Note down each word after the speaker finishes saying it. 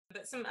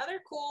But some other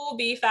cool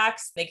bee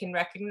facts, they can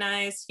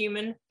recognize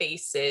human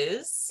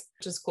faces,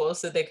 which is cool.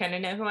 So they kind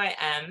of know who I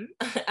am.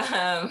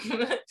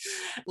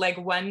 Like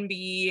one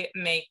bee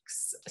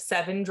makes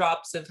 7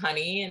 drops of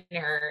honey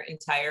in her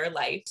entire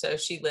life. So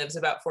she lives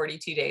about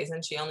 42 days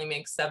and she only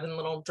makes 7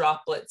 little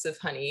droplets of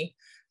honey.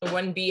 The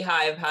one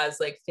beehive has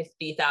like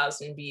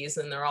 50,000 bees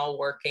and they're all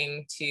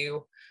working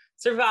to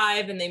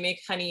survive, and they make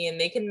honey,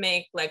 and they can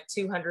make like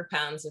 200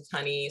 pounds of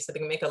honey. So they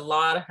can make a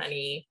lot of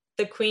honey.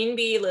 The queen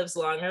bee lives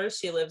longer.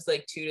 She lives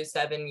like 2 to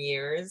 7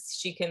 years.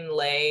 She can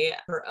lay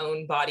her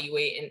own body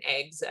weight in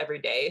eggs every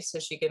day. So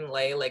she can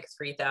lay like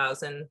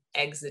 3,000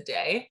 eggs a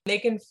day. They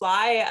can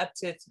fly up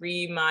to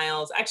 3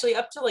 miles, actually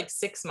up to like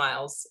 6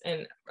 miles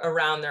and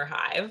around their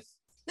hive.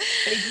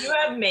 They do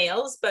have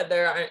males, but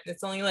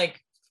it's only like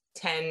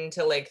 10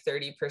 to like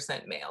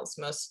 30% males.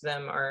 Most of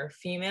them are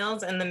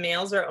females, and the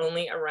males are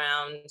only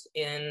around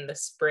in the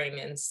spring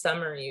and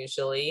summer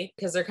usually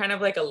because they're kind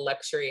of like a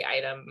luxury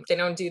item. They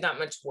don't do that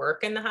much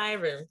work in the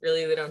hive, or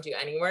really they don't do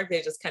any work.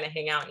 They just kind of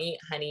hang out and eat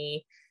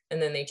honey,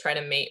 and then they try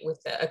to mate with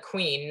a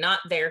queen,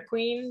 not their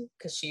queen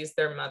because she's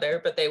their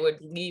mother, but they would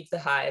leave the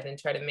hive and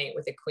try to mate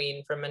with a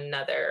queen from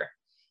another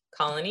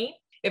colony.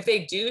 If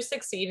they do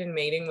succeed in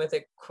mating with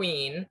a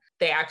queen,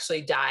 they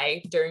actually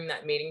die during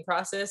that mating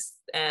process.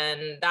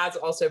 And that's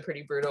also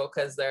pretty brutal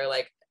because their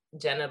like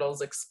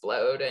genitals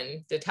explode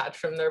and detach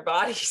from their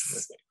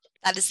bodies.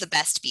 That is the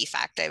best bee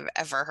fact I've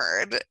ever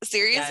heard.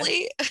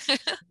 Seriously? Yes.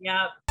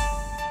 Yeah.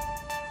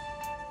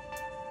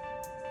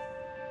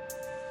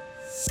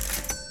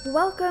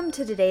 Welcome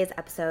to today's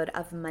episode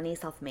of Money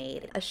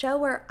Self-Made, a show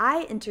where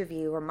I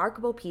interview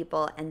remarkable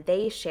people and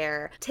they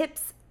share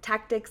tips,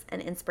 tactics,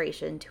 and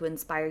inspiration to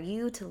inspire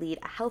you to lead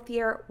a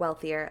healthier,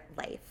 wealthier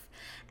life.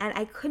 And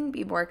I couldn't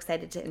be more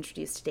excited to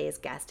introduce today's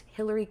guest,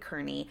 Hillary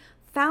Kearney,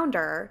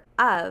 founder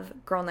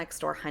of Girl Next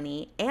Door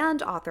Honey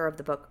and author of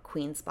the book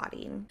Queen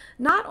Spotting.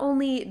 Not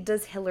only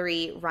does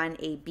Hillary run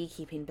a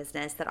beekeeping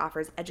business that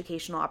offers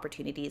educational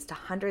opportunities to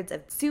hundreds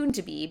of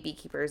soon-to-be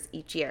beekeepers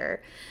each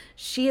year,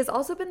 she has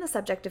also been the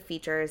subject of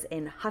features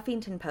in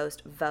Huffington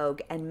Post,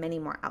 Vogue, and many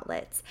more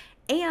outlets.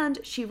 And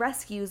she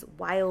rescues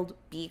wild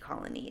bee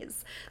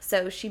colonies.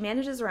 So she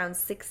manages around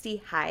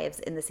 60 hives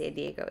in the San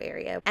Diego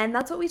area. And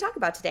that's what we talk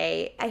about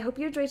today. I hope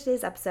you enjoyed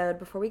today's episode.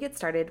 Before we get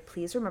started,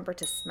 please remember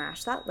to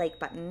smash that like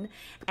button.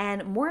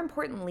 And more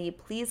importantly,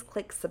 please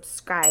click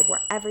subscribe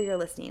wherever you're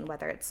listening,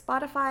 whether it's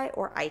Spotify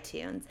or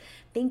iTunes.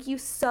 Thank you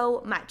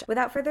so much.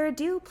 Without further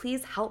ado,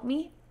 please help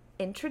me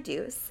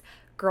introduce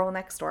Girl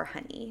Next Door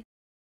Honey.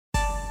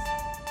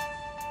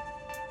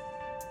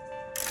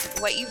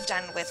 What you've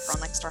done with Girl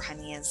Next Door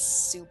Honey is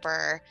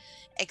super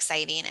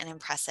exciting and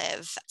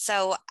impressive.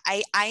 So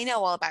I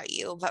know all about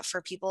you, but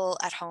for people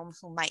at home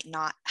who might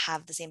not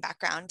have the same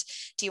background,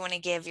 do you want to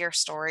give your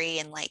story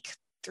in like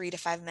 3 to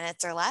 5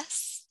 minutes or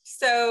less?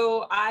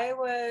 So I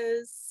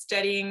was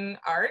studying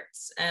art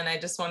and I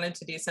just wanted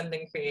to do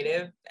something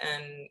creative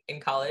and in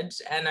college.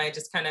 And I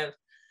just kind of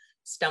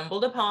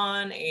stumbled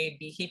upon a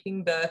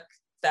beekeeping book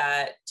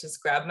that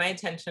just grabbed my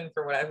attention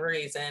for whatever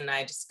reason.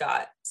 I just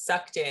got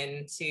sucked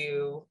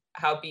into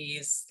how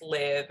bees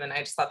live, and I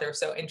just thought they were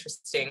so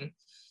interesting.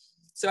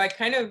 So I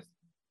kind of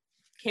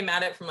came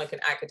at it from like an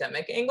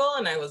academic angle,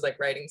 and I was like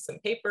writing some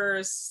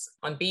papers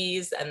on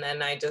bees, and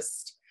then I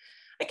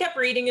kept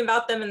reading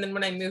about them. And then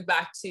when I moved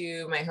back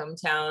to my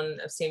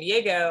hometown of San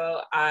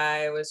Diego,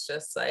 I was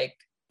just like,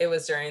 it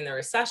was during the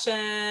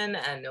recession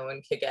and no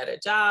one could get a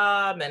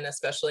job, and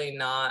especially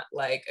not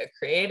like a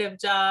creative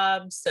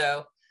job.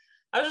 So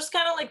I was just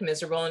kind of like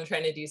miserable and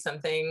trying to do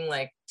something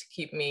like to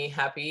keep me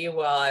happy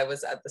while I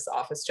was at this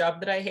office job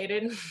that I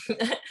hated.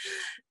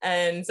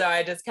 And so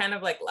I just kind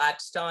of like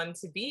latched on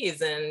to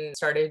bees and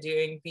started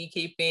doing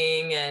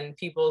beekeeping, and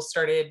people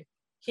started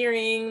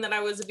hearing that I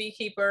was a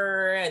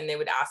beekeeper and they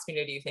would ask me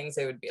to do things.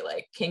 They would be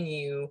like, can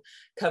you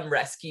come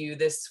rescue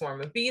this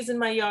swarm of bees in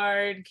my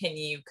yard? Can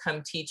you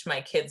come teach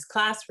my kids'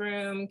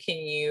 classroom? Can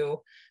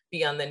you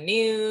be on the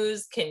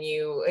news? Can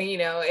you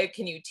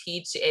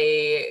teach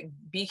a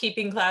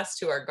beekeeping class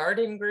to our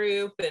garden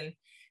group? And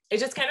it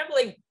just kind of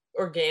like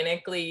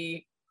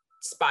organically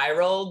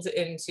spiraled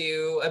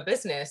into a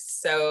business.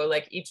 So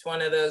like each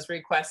one of those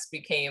requests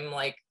became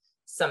like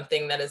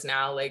something that is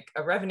now like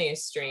a revenue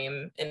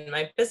stream in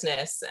my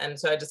business. And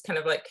so I just kind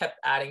of like kept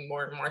adding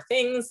more and more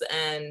things.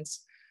 And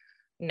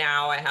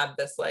now I have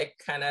this like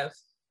kind of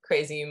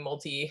crazy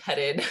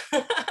multi-headed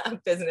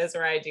business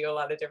where I do a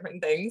lot of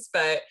different things,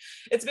 but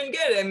it's been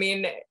good. I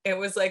mean, it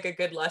was like a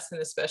good lesson,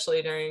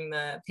 especially during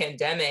the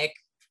pandemic,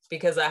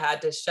 because I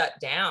had to shut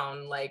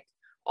down like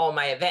all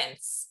my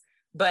events,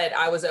 but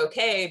I was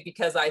okay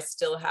because I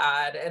still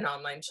had an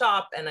online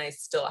shop and I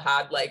still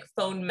had like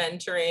phone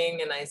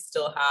mentoring and I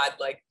still had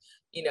like,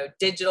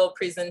 digital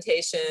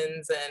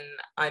presentations, and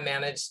I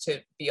managed to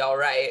be all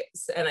right.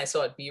 And I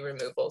still had bee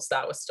removals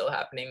that was still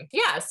happening.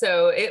 Yeah.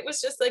 So it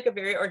was just like a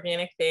very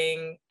organic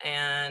thing,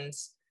 and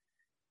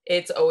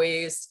it's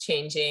always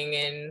changing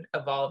and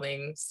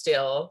evolving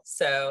still.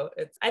 So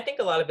I think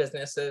a lot of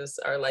businesses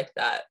are like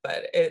that,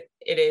 but it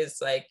is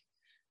like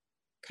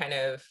kind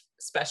of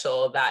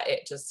special that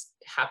it just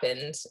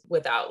happened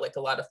without like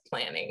a lot of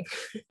planning.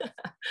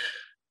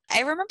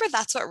 I remember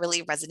that's what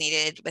really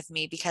resonated with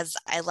me, because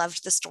I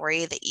loved the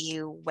story that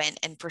you went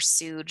and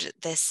pursued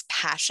this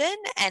passion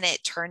and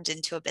it turned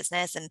into a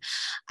business. And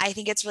I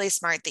think it's really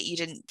smart that you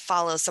didn't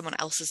follow someone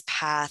else's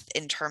path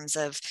in terms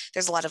of,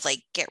 there's a lot of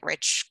like get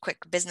rich quick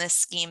business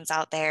schemes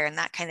out there and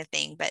that kind of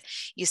thing, but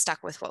you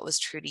stuck with what was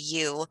true to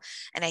you.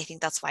 And I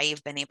think that's why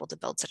you've been able to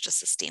build such a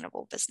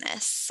sustainable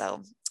business.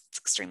 So it's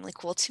extremely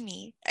cool to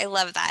me. I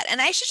love that.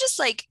 And I should just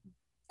like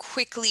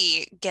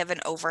quickly give an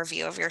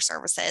overview of your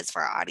services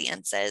for our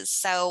audiences.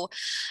 So,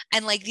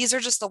 and like, these are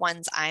just the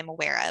ones I'm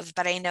aware of,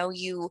 but I know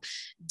you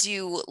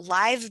do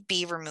live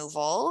bee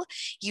removal,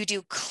 you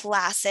do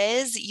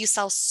classes, you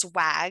sell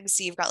swag.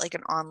 So you've got like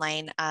an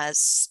online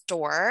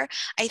store.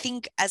 I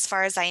think as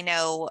far as I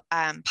know,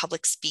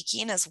 public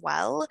speaking as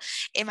well.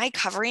 Am I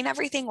covering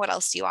everything? What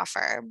else do you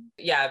offer?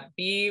 Yeah,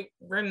 bee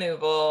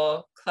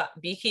removal,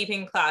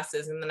 beekeeping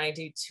classes, and then I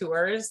do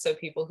tours. So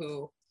people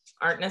who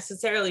aren't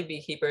necessarily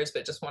beekeepers,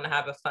 but just want to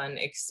have a fun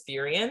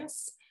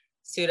experience,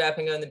 suit up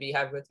and go in the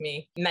beehive with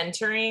me.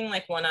 Mentoring,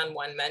 like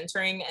one-on-one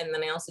mentoring. And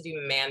then I also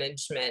do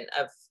management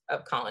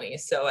of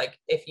colonies. So like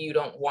if you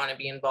don't want to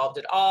be involved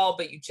at all,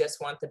 but you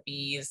just want the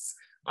bees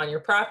on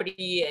your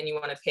property and you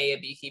want to pay a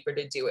beekeeper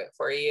to do it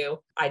for you,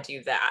 I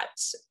do that.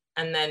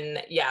 And then,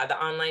 yeah,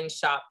 the online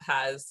shop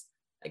has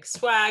like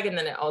swag. And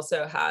then it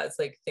also has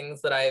like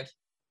things that I've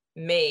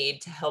made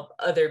to help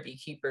other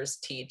beekeepers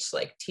teach,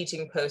 like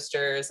teaching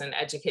posters and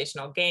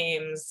educational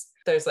games.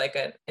 There's like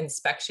an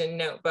inspection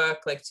notebook,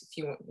 like if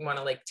you want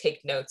to like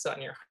take notes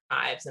on your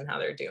hives and how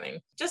they're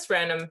doing, just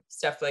random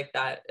stuff like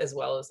that, as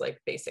well as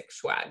like basic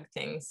swag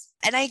things.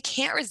 And I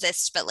can't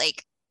resist but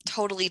like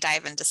totally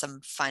dive into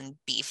some fun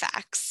bee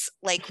facts.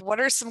 Like, what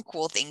are some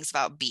cool things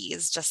about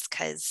bees? Just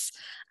because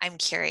I'm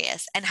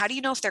curious. And how do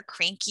you know if they're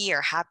cranky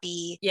or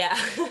happy? Yeah.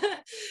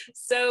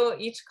 So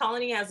each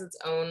colony has its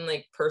own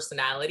like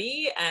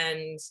personality,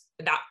 and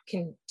that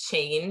can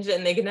change,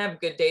 and they can have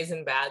good days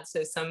and bad.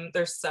 So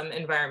there's some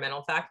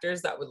environmental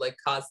factors that would like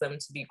cause them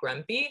to be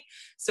grumpy.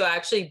 So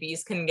actually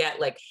bees can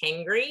get like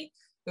hangry,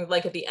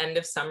 like at the end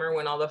of summer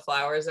when all the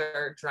flowers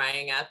are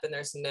drying up and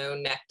there's no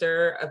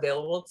nectar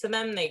available to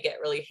them, they get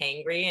really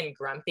hangry and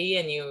grumpy,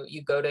 and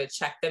you go to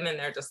check them and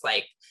they're just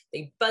like,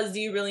 they buzz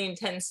you really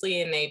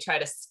intensely and they try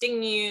to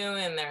sting you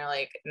and they're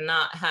like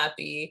not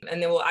happy,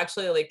 and they will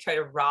actually like try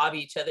to rob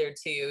each other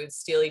too,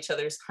 steal each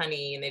other's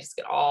honey, and they just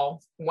get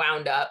all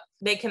wound up.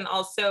 They can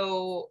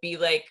also be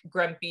like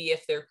grumpy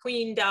if their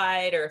queen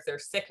died or if they're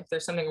sick, if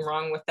there's something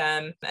wrong with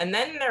them. And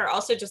then they're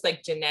also just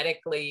like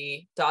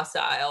genetically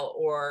docile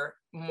or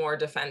more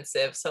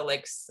defensive. So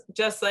like,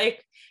 just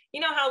like, you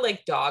know how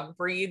like dog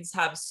breeds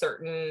have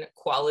certain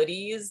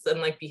qualities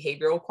and like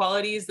behavioral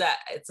qualities that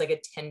it's like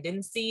a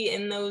tendency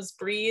in those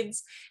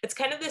breeds. It's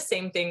kind of the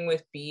same thing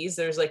with bees.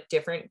 There's like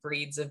different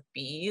breeds of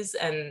bees,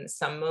 and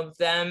some of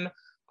them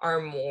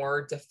are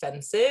more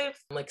defensive.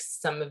 Like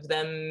some of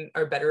them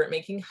are better at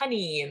making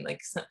honey, and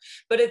like some,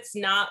 but it's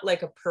not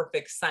like a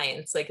perfect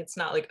science. Like it's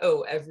not like,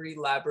 oh, every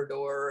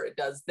Labrador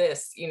does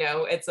this, you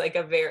know, it's like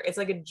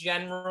a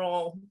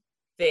general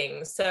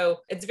thing. So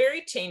it's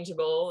very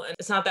changeable and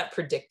it's not that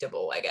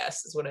predictable, I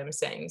guess is what I'm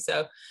saying.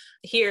 So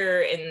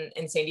here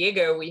in San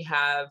Diego, we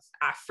have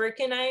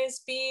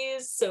Africanized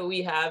bees. So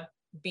we have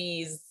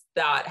bees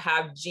that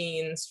have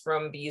genes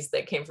from bees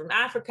that came from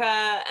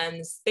Africa,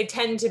 and they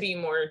tend to be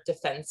more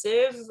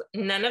defensive.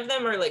 None of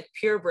them are like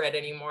purebred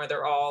anymore.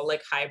 They're all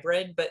like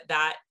hybrid, but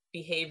that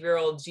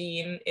behavioral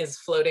gene is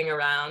floating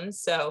around.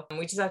 So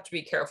we just have to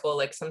be careful.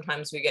 Like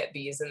sometimes we get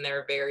bees and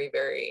they're very,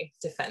 very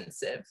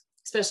defensive,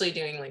 especially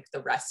doing like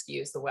the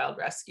rescues, the wild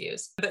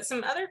rescues. But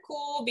some other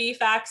cool bee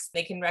facts,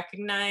 they can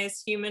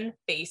recognize human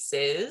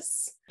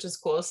faces, which is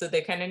cool. So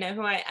they kind of know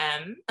who I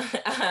am.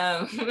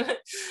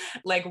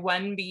 Like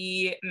one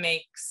bee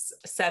makes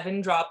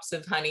 7 drops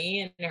of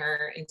honey in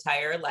her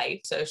entire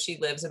life. So she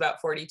lives about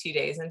 42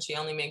 days and she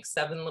only makes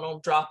 7 little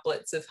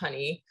droplets of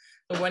honey.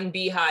 The one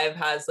beehive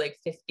has like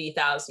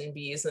 50,000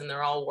 bees and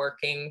they're all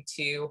working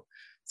to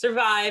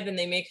survive, and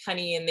they make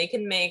honey, and they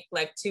can make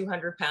like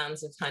 200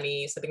 pounds of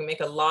honey. So they can make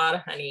a lot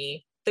of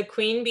honey. The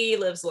queen bee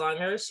lives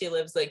longer. She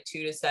lives like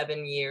 2 to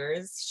 7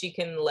 years. She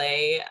can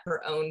lay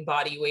her own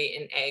body weight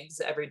in eggs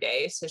every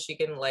day. So she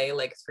can lay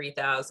like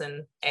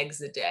 3,000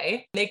 eggs a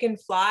day. They can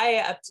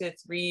fly up to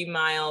 3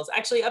 miles,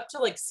 actually up to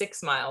like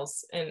 6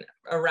 miles and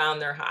around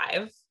their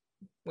hive,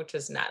 which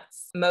is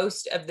nuts.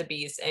 Most of the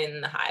bees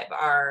in the hive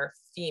are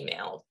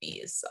female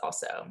bees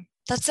also.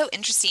 That's so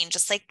interesting.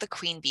 Just like the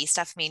queen bee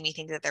stuff made me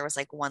think that there was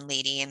like one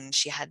lady and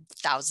she had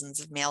thousands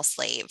of male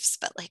slaves,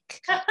 but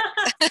like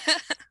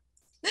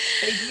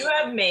they do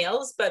have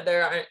males, but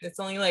it's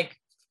only like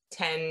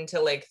 10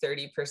 to like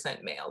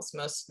 30% males.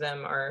 Most of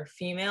them are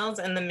females,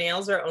 and the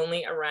males are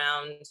only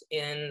around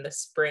in the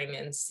spring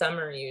and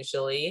summer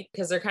usually,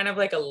 because they're kind of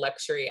like a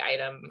luxury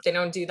item. They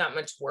don't do that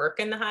much work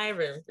in the hive,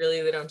 or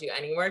really they don't do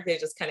any work. They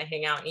just kind of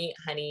hang out and eat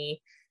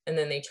honey and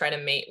then they try to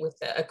mate with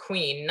a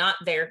queen, not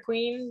their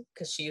queen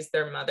because she's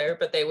their mother,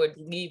 but they would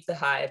leave the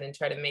hive and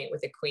try to mate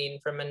with a queen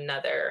from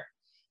another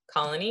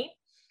colony.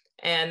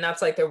 And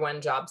that's like their one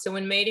job. So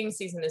when mating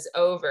season is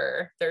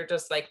over, they're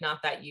just like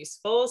not that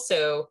useful.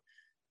 So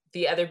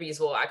the other bees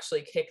will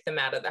actually kick them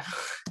out of the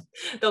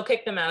they'll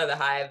kick them out of the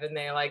hive, and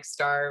they like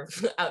starve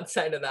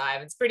outside of the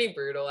hive. It's pretty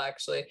brutal,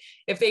 actually.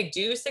 If they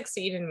do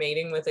succeed in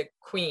mating with a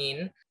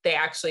queen, they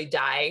actually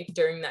die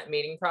during that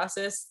mating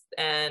process.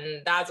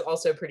 And that's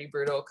also pretty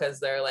brutal because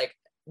their like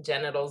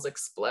genitals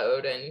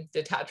explode and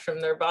detach from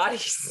their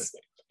bodies.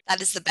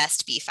 That is the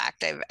best bee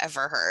fact I've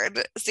ever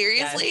heard.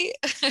 Seriously?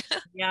 Yes.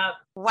 Yeah.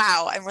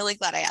 Wow. I'm really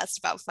glad I asked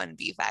about fun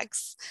bee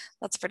facts.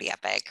 That's pretty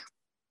epic.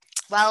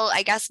 Well,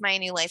 I guess my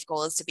new life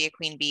goal is to be a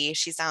queen bee.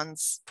 She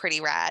sounds pretty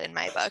rad in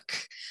my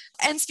book.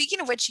 And speaking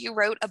of which, you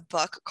wrote a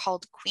book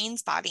called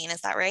Queenspotting.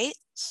 Is that right?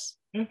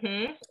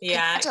 Mm-hmm.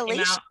 Yeah.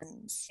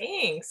 Congratulations.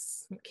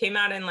 Thanks. Came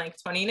out in like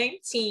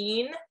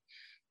 2019.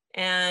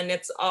 And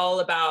it's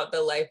all about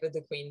the life of the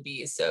queen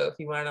bee. So if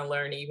you want to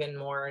learn even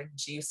more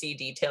juicy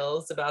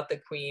details about the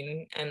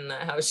queen and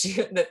how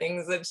the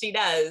things that she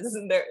does,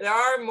 there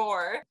are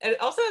more. It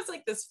also has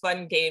like this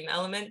fun game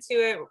element to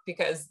it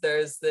because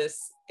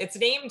it's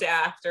named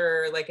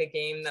after like a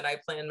game that I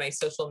play on my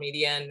social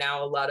media, and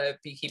now a lot of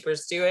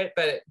beekeepers do it.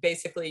 But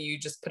basically you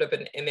just put up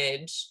an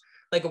image,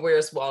 like a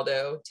Where's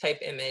Waldo type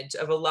image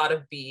of a lot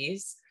of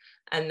bees,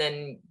 and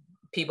then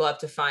people have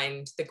to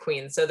find the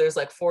queen. So there's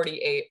like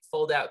 48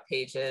 fold out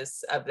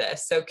pages of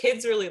this. So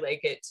kids really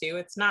like it too.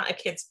 It's not a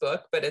kid's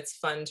book, but it's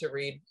fun to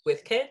read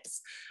with kids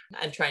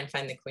and try and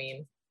find the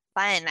queen.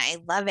 Fun. I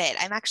love it.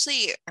 I'm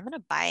going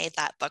to buy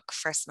that book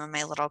for some of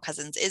my little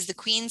cousins. Is the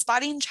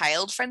Queenspotting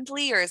child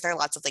friendly, or is there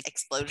lots of like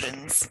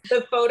explosions?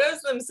 The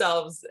photos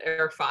themselves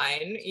are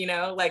fine.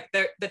 Like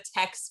the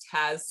text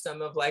has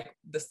some of like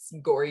the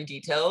gory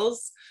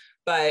details,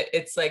 but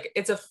it's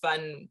a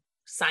fun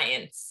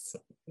science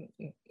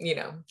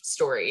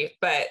story.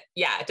 But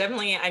yeah,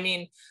 definitely, I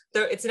mean,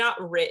 it's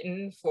not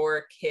written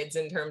for kids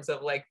in terms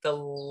of like the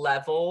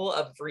level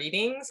of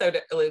reading, so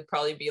it would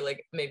probably be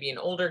like maybe an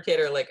older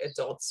kid or like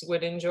adults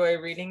would enjoy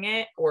reading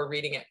it or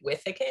reading it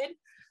with a kid.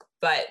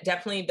 But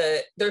definitely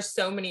there's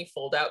so many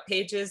fold out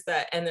pages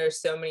and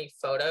there's so many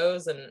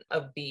photos and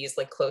of bees,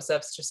 like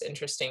close-ups, just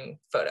interesting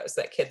photos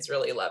that kids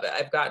really love it.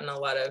 I've gotten a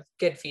lot of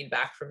good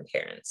feedback from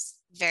parents.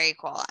 Very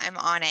cool. I'm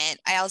on it.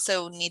 I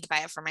also need to buy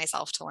it for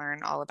myself to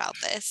learn all about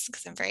this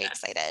because I'm very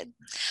excited.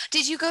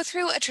 Did you go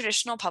through a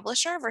traditional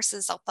publisher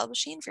versus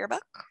self-publishing for your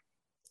book?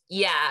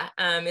 Yeah,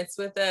 it's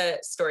with a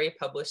Story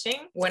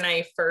Publishing. When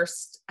I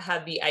first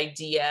had the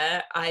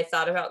idea, I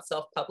thought about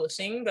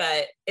self-publishing,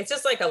 but it's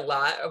just like a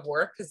lot of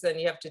work because then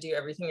you have to do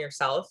everything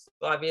yourself,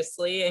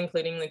 obviously,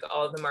 including like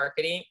all of the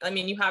marketing. I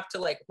mean, you have to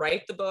like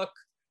write the book,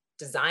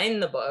 design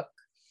the book.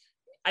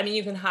 I mean,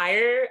 you can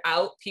hire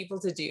out people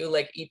to do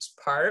like each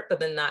part, but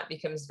then that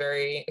becomes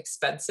very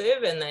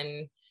expensive. And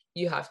then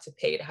you have to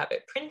pay to have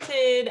it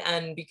printed.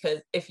 And because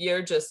if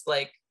you're just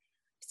like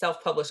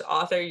self-published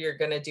author, you're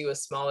going to do a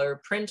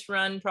smaller print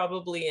run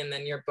probably. And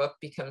then your book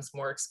becomes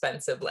more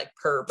expensive, like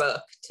per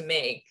book to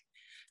make.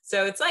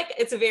 So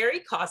it's very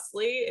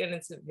costly and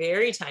it's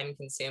very time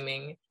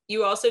consuming.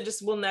 You also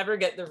just will never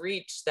get the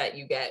reach that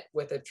you get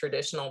with a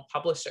traditional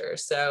publisher.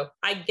 So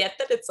I get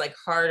that it's like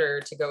harder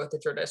to go with a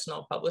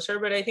traditional publisher,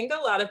 but I think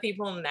a lot of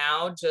people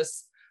now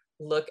just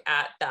look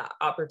at that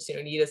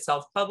opportunity to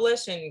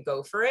self-publish and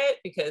go for it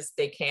because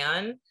they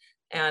can,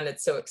 and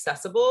it's so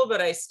accessible.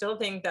 But I still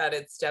think that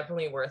it's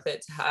definitely worth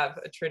it to have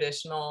a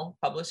traditional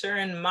publisher.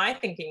 And my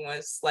thinking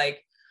was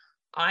like,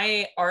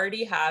 I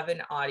already have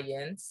an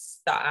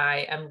audience that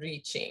I am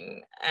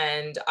reaching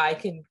and I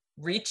can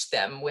reach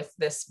them with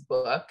this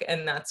book,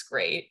 and that's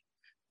great.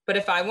 But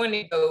if I want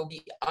to go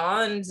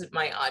beyond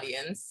my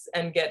audience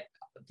and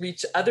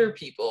reach other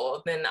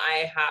people, then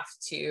I have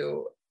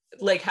to,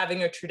 like,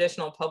 having a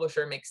traditional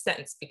publisher makes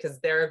sense because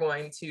they're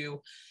going to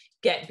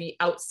be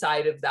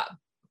outside of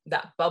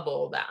that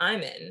bubble that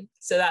I'm in.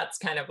 So that's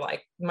kind of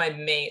like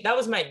that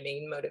was my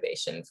main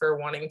motivation for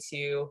wanting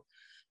to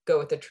go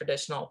with a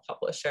traditional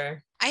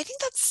publisher. I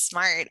think that's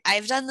smart.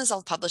 I've done the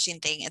self-publishing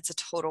thing. It's a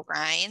total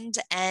grind.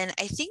 And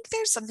I think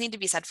there's something to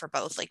be said for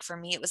both. Like for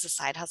me, it was a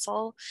side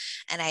hustle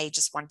and I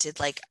just wanted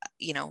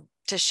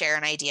to share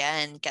an idea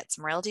and get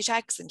some royalty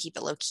checks and keep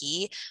it low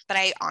key. But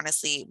I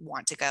honestly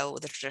want to go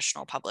with a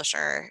traditional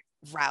publisher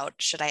route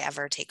should I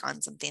ever take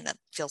on something that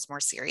feels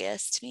more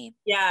serious to me.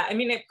 Yeah, I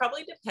mean, it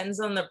probably depends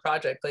on the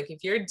project. Like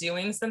if you're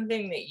doing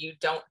something that you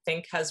don't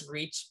think has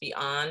reached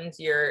beyond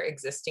your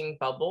existing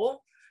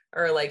bubble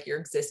or like your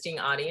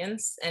existing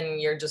audience and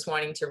you're just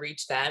wanting to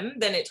reach them,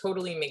 then it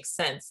totally makes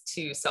sense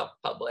to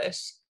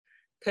self-publish.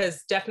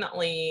 Because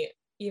definitely,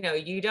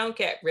 you don't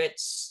get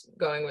rich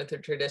going with a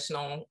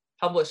traditional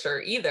publisher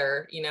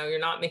either. You're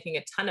not making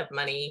a ton of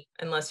money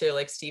unless you're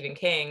like Stephen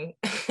King.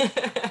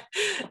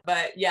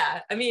 But yeah,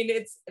 I mean,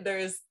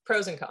 there's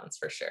pros and cons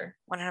for sure.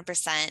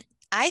 100%.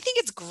 I think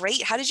it's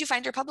great. How did you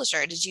find your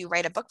publisher? Did you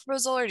write a book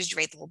proposal or did you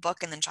write the whole book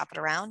and then chop it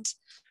around?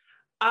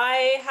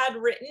 I had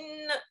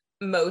written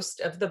most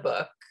of the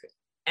book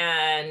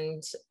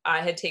and I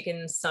had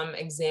taken some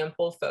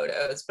example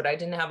photos, but I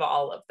didn't have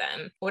all of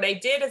them. What I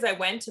did is I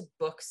went to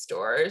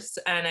bookstores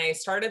and I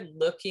started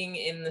looking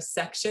in the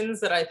sections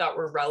that I thought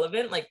were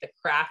relevant, like the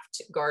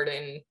craft,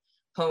 garden,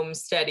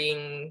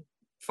 homesteading,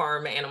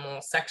 farm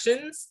animal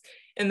sections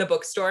in the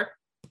bookstore.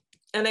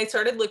 And I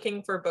started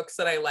looking for books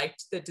that I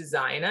liked the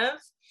design of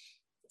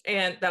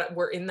and that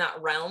were in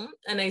that realm.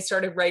 And I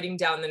started writing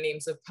down the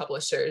names of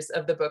publishers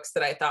of the books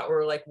that I thought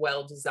were like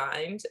well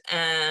designed.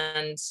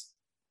 And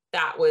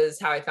that was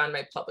how I found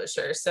my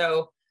publisher.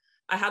 So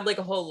I had like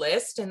a whole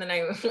list, and then I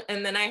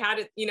had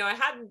it, I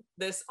had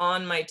this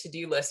on my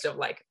to-do list of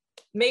like,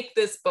 make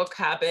this book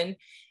happen.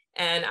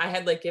 And I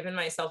had like given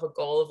myself a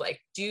goal of like,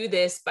 do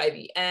this by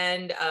the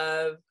end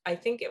of, I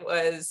think it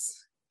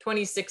was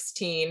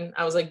 2016.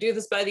 I was like, do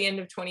this by the end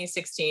of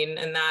 2016.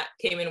 And that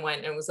came and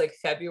went, and it was like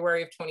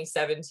February of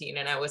 2017.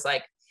 And I was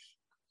like,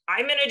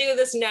 I'm going to do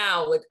this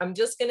now. Like, I'm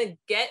just going to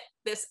get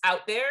this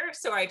out there.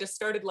 So I just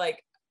started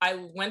like, I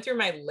went through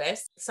my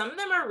list. Some of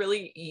them are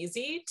really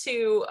easy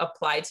to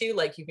apply to,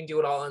 like you can do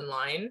it all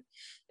online.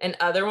 And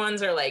other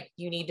ones are like,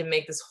 you need to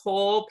make this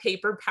whole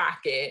paper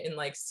packet and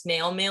like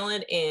snail mail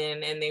it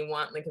in. And they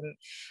want like,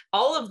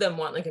 all of them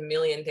want like a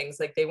million things.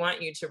 Like they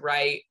want you to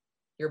write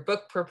your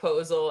book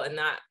proposal, and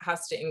that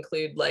has to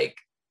include like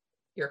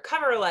your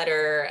cover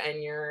letter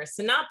and your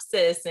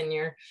synopsis and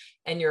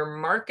your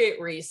market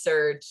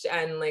research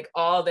and like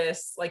all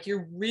this. Like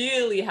you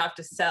really have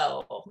to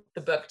sell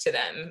the book to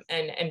them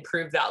and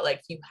prove that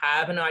like you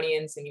have an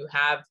audience and you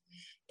have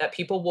that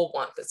people will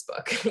want this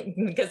book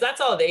because that's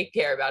all they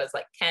care about is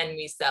like, can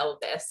we sell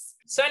this?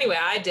 So anyway,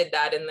 I did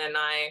that. And then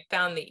I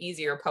found the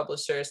easier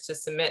publishers to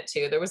submit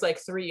to. There was like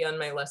 3 on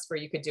my list where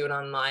you could do it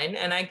online.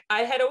 And I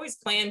had always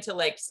planned to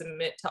like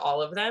submit to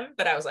all of them,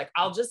 but I was like,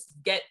 I'll just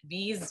get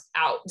these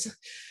out,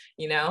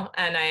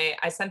 and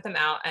I sent them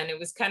out, and it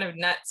was kind of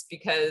nuts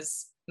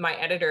because my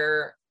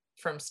editor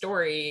from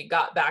Story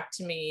got back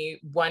to me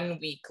 1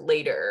 week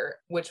later,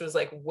 which was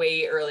like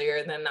way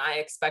earlier than I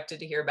expected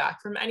to hear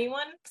back from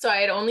anyone. So I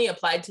had only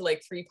applied to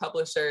like 3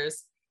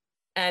 publishers,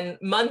 and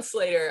months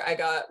later I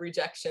got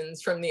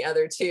rejections from the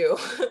other 2,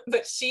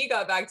 but she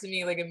got back to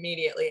me like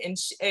immediately. And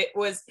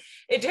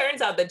it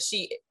turns out that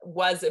she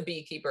was a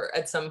beekeeper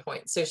at some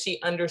point. So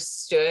she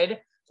understood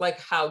like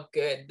how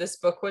good this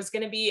book was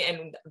going to be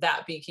and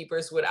that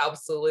beekeepers would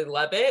absolutely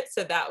love it.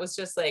 So that was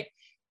just like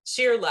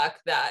sheer luck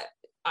that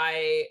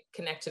I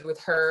connected with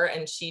her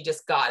and she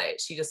just got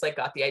it. She just like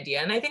got the idea.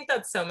 And I think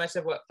that's so much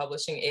of what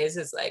publishing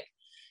is like,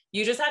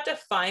 you just have to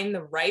find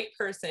the right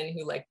person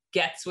who like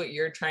gets what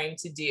you're trying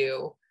to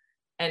do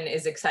and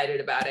is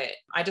excited about it.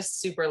 I just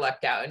super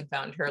lucked out and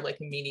found her like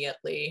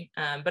immediately.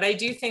 But I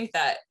do think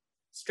that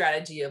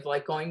strategy of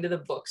like going to the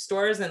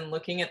bookstores and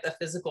looking at the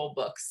physical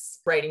books,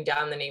 writing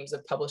down the names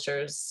of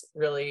publishers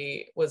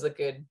really was a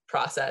good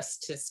process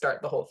to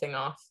start the whole thing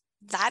off.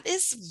 That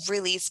is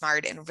really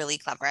smart and really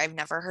clever. I've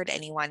never heard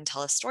anyone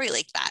tell a story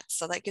like that.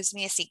 So that gives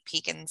me a sneak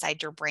peek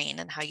inside your brain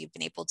and how you've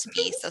been able to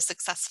be so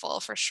successful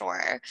for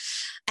sure.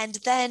 And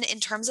then in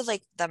terms of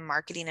like the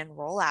marketing and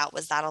rollout,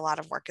 was that a lot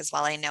of work as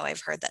well? I know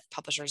I've heard that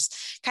publishers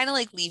kind of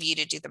like leave you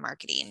to do the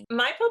marketing.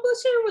 My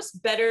publisher was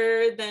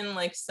better than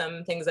like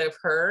some things I've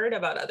heard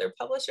about other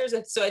publishers.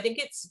 So I think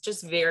it's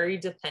just very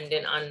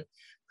dependent on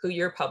who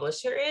your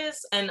publisher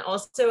is. And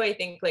also I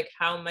think like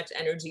how much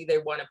energy they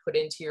want to put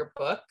into your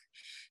book.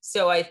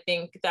 So I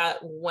think that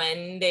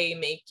when they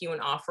make you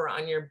an offer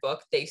on your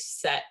book, they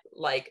set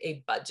like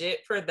a budget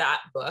for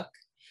that book.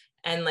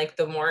 And like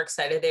the more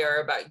excited they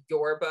are about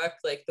your book,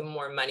 like the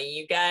more money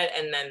you get.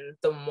 And then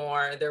the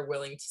more they're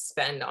willing to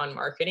spend on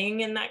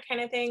marketing and that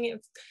kind of thing.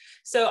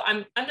 So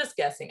I'm just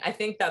guessing. I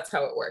think that's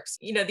how it works.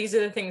 These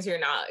are the things you're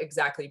not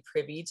exactly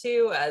privy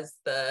to as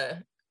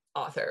the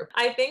author.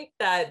 I think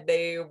that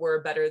they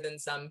were better than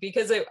some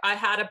because I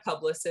had a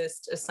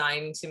publicist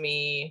assigned to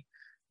me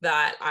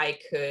that I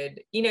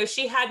could,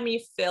 she had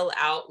me fill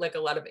out like a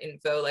lot of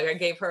info. Like I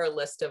gave her a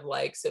list of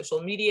like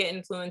social media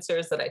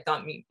influencers that I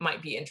thought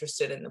might be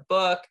interested in the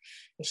book.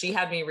 And she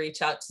had me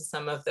reach out to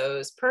some of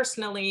those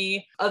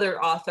personally,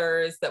 other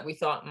authors that we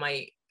thought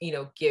might,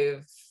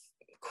 give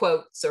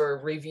quotes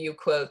or review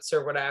quotes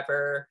or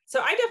whatever.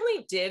 So I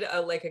definitely did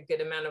a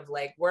good amount of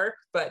legwork,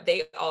 but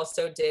they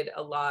also did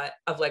a lot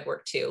of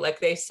legwork too. Like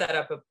they set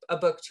up a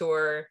book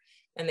tour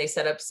and they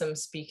set up some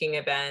speaking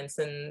events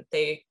and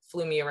they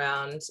flew me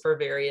around for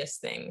various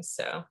things.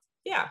 So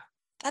yeah.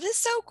 That is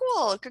so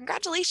cool.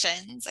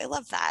 Congratulations. I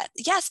love that.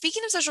 Yeah.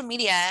 Speaking of social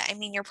media, I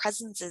mean, your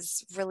presence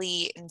is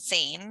really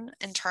insane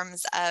in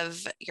terms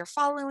of your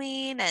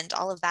following and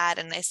all of that.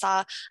 And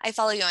I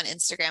follow you on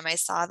Instagram. I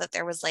saw that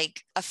there was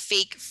like a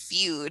fake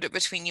feud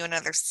between you and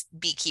another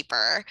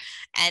beekeeper.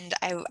 And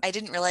I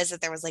didn't realize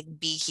that there was like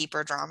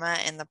beekeeper drama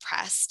in the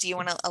press. Do you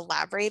want to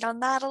elaborate on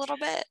that a little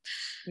bit?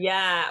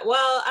 Yeah.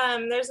 Well,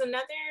 there's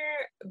another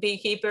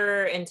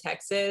beekeeper in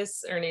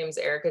Texas. Her name's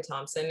Erica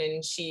Thompson,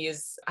 and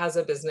has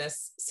a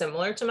business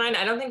similar to mine.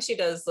 I don't think she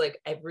does like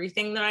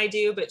everything that I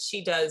do, but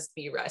she does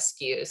bee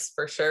rescues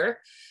for sure.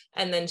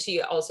 And then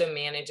she also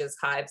manages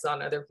hives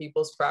on other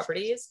people's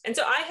properties. And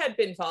so I had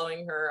been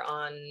following her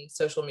on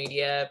social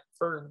media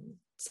for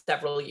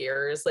several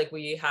years. Like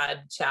we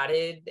had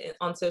chatted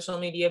on social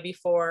media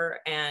before,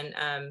 and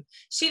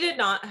she did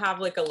not have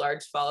like a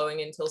large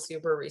following until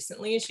super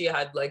recently. She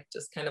had like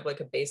just kind of like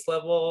a base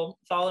level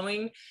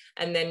following,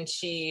 and then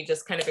she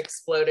just kind of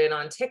exploded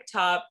on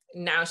TikTok.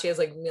 Now she has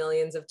like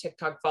millions of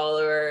TikTok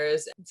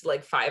followers. It's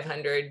like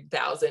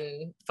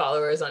 500,000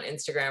 followers on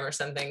Instagram or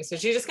something. So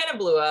she just kind of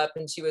blew up,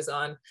 and she was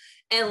on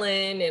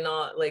Ellen and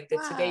all like the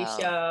Today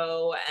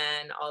Show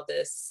and all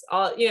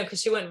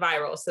because she went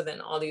viral. So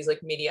then all these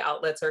like media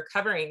outlets are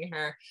covering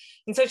her.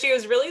 And so she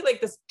was really like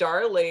this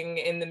darling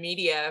in the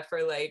media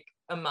for like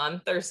a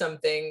month or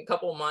something,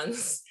 couple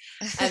months.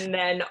 And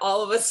then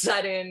all of a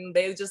sudden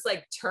they just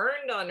like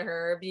turned on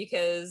her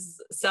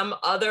because some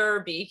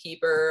other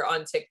beekeeper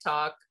on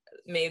TikTok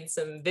made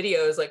some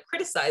videos like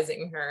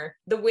criticizing her.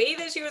 The way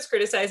that she was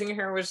criticizing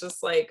her was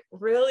just like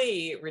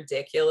really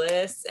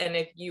ridiculous. And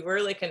if you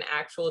were like an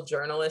actual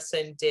journalist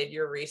and did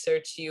your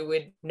research, you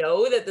would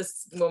know that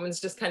this woman's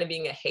just kind of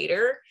being a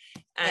hater,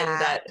 and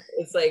that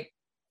it's like,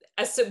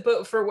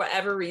 but for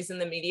whatever reason,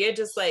 the media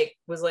just like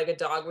was like a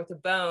dog with a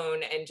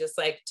bone and just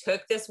like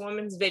took this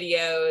woman's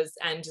videos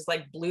and just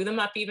like blew them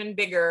up even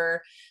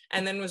bigger,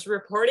 and then was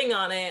reporting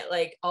on it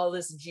like all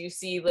this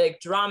juicy like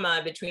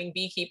drama between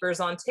beekeepers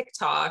on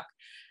TikTok.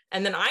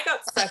 And then I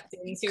got sucked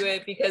into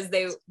it because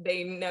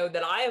they know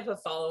that I have a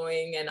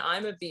following and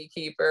I'm a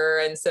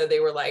beekeeper. And so they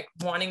were like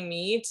wanting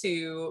me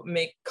to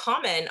make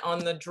comment on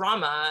the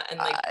drama, and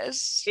like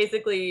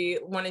basically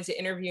wanted to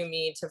interview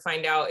me to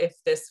find out if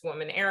this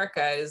woman,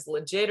 Erica, is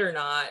legit or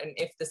not. And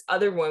if this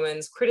other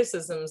woman's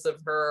criticisms of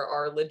her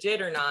are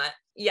legit or not.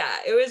 Yeah,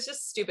 it was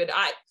just stupid.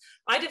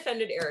 I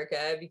defended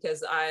Erica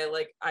because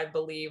I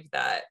believe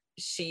that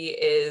she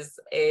is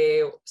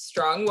a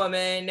strong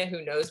woman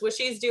who knows what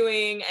she's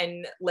doing,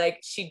 and like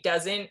she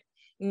doesn't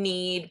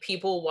need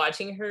people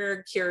watching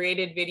her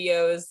curated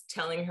videos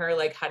telling her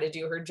like how to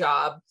do her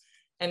job.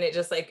 And it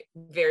just like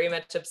very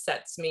much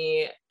upsets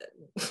me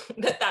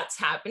that that's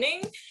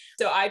happening.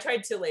 So I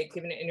tried to like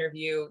give an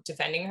interview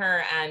defending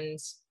her, and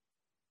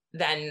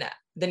then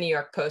the New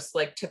York Post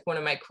like took one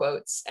of my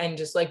quotes and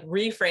just like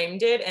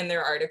reframed it in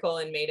their article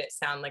and made it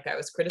sound like I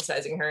was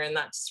criticizing her. And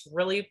that's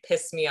really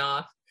pissed me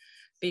off,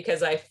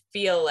 because I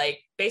feel like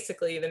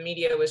basically the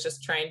media was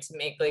just trying to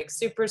make like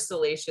super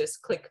salacious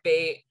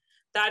clickbait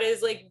that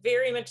is like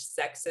very much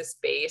sexist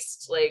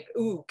based, like,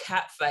 ooh,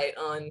 cat fight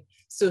on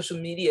social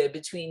media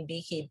between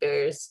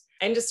beekeepers,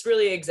 and just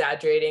really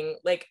exaggerating.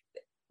 Like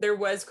there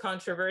was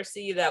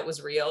controversy that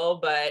was real,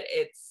 but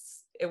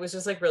it was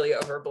just like really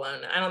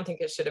overblown. I don't think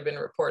it should have been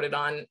reported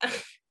on.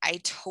 I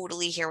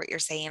totally hear what you're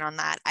saying on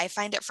that. I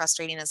find it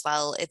frustrating as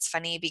well. It's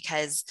funny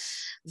because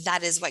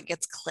that is what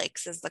gets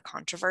clicks, is the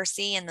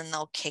controversy, and then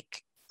they'll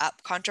kick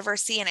up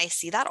controversy. And I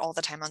see that all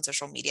the time on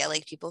social media,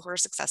 like people who are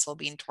successful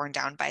being torn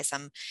down by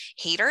some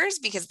haters,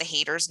 because the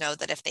haters know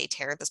that if they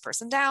tear this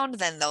person down,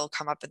 then they'll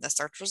come up in the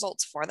search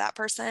results for that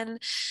person.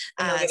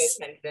 And they'll get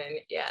attention.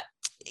 Yeah.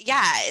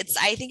 Yeah,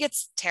 I think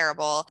it's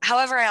terrible.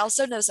 However, I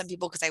also know some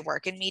people, because I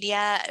work in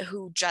media,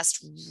 who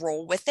just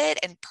roll with it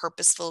and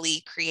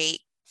purposefully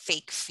create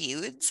fake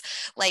feuds,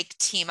 like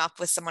team up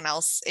with someone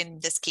else, in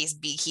this case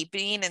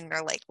beekeeping, and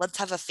they're like, let's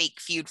have a fake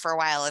feud for a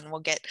while and we'll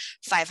get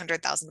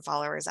 500,000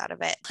 followers out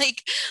of it.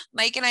 Like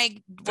Mike and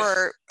I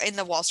were in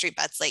the Wall Street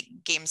Bets like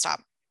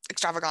GameStop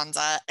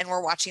extravaganza, and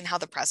we're watching how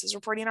the press is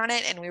reporting on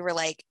it, and we were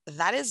like,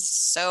 that is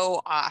so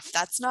off.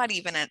 That's not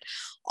even at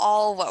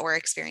all what we're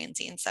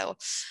experiencing. So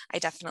I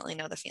definitely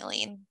know the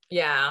feeling.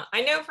 Yeah,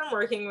 I know from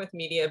working with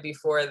media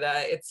before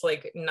that it's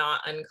like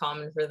not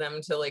uncommon for them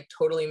to like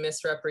totally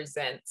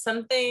misrepresent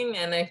something,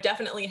 and I've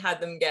definitely had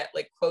them get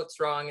like quotes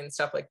wrong and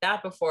stuff like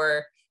that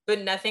before,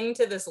 but nothing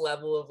to this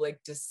level of like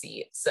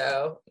deceit.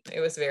 So it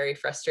was very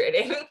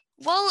frustrating.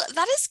 Well,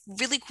 that is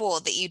really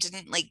cool that you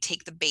didn't like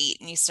take the bait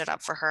and you stood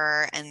up for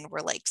her and were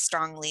like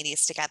strong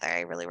ladies together. I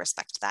really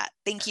respect that.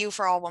 Thank you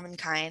for all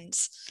womankind.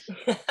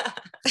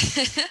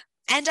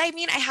 And I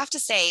mean, I have to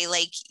say,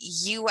 like,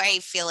 you, I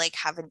feel like,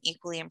 have an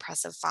equally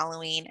impressive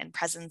following and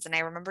presence. And I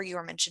remember you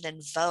were mentioned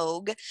in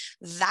Vogue.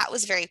 That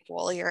was very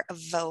cool. You're a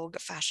Vogue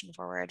fashion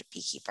forward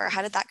beekeeper.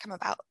 How did that come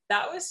about?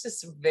 That was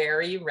just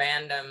very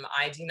random.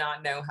 I do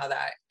not know how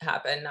that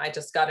happened. I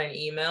just got an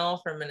email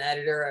from an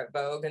editor at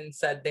Vogue and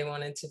said they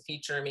wanted to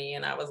feature me.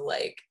 And I was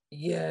like,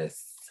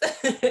 yes.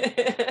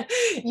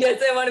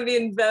 Yes, I want to be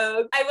in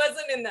Vogue. I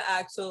wasn't in the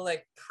actual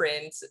like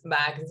print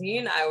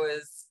magazine. I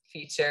was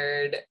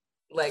featured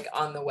like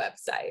on the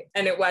website,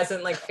 and it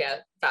wasn't like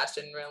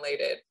fashion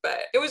related, but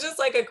it was just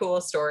like a cool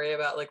story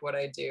about like what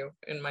I do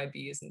in my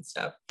bees and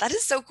stuff. That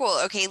is so cool.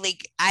 Okay,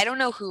 like I don't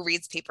know who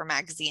reads paper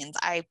magazines.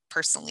 I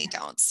personally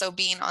don't. So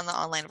being on the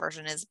online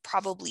version is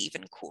probably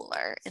even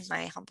cooler, in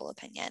my humble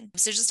opinion.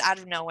 So just out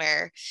of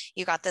nowhere,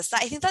 you got this.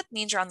 I think that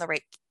means you're on the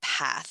right path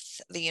path.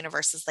 The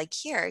universe is like,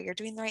 here, you're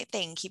doing the right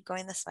thing. Keep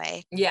going this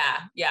way. Yeah,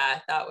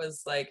 that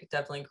was like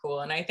definitely cool.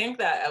 And I think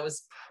that it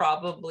was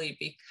probably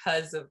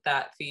because of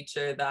that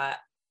feature that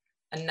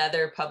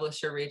another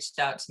publisher reached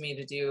out to me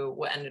to do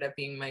what ended up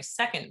being my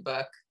second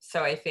book.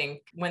 So I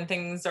think when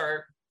things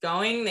are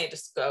going, they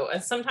just go.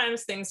 And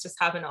sometimes things just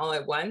happen all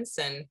at once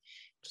and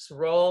just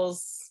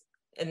rolls.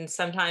 And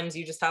sometimes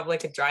you just have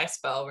like a dry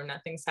spell where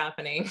nothing's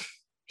happening.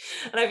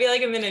 And I feel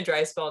like I'm in a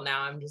dry spell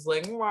now. I'm just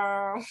like,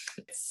 wow.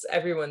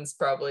 Everyone's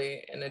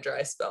probably in a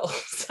dry spell.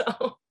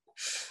 So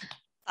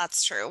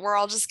that's true. We're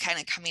all just kind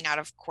of coming out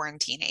of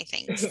quarantine, I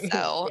think.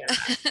 So,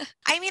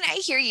 I mean, I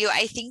hear you.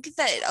 I think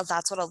that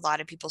that's what a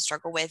lot of people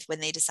struggle with when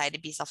they decide to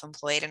be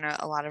self-employed, and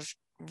a lot of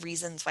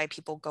reasons why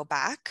people go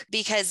back,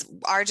 because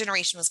our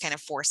generation was kind of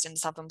forced into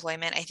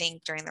self-employment, I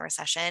think, during the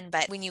recession.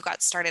 But when you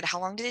got started, how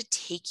long did it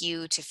take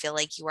you to feel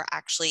like you were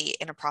actually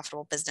in a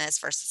profitable business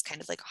versus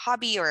kind of like a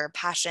hobby or a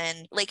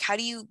passion? Like, how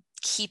do you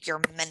keep your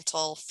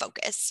mental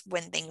focus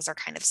when things are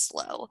kind of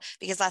slow?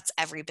 Because that's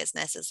every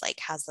business is like,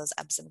 has those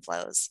ebbs and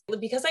flows.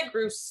 Because I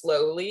grew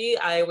slowly,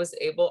 I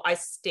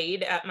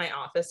stayed at my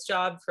office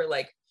job for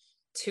like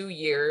 2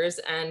 years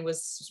and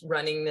was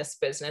running this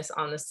business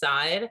on the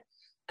side.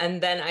 And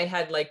then I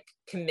had like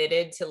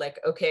committed to like,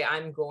 okay,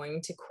 I'm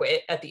going to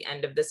quit at the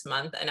end of this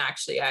month. And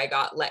actually I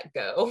got let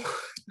go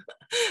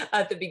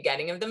at the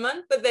beginning of the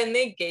month, but then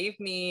they gave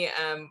me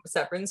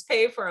severance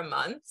pay for a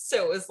month.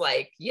 So it was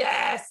like,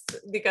 yes,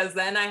 because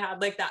then I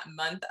had like that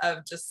month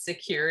of just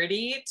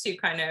security to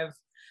kind of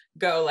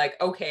go like,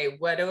 okay,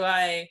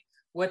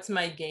 what's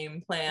my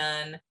game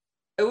plan?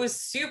 It was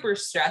super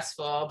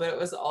stressful, but it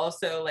was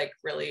also like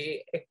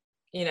really,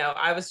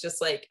 I was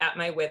just like at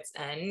my wit's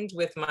end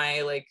with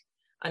my like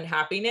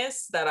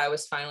unhappiness that I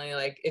was finally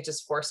like, it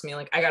just forced me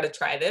like, I got to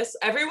try this.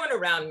 Everyone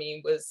around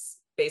me was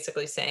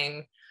basically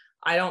saying,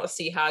 I don't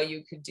see how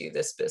you could do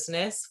this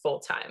business full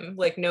time.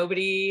 Like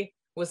nobody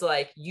was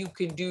like, you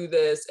can do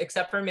this,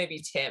 except for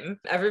maybe Tim.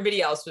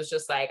 Everybody else was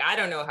just like, I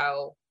don't know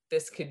how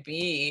this could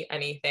be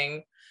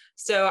anything.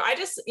 So I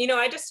just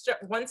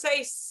once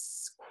I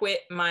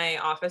quit my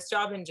office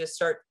job and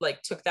just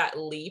took that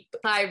leap,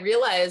 I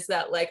realized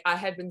that like I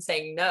had been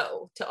saying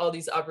no to all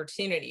these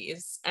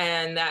opportunities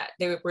and that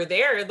they were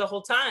there the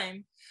whole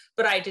time,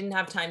 but I didn't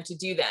have time to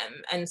do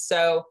them. And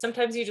so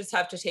sometimes you just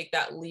have to take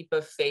that leap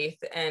of faith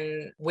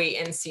and wait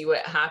and see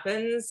what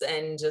happens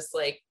and just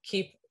like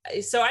keep.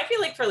 So I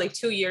feel like for like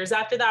 2 years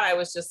after that, I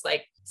was just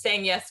like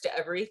saying yes to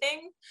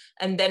everything.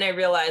 And then I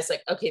realized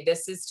like, okay,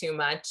 this is too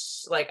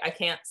much. Like I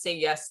can't say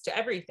yes to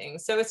everything.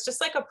 So it's just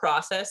like a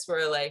process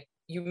where like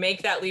you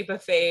make that leap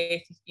of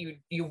faith,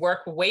 you work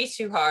way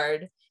too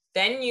hard.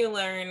 Then you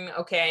learn,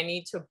 okay, I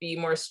need to be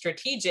more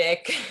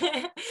strategic.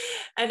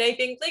 And I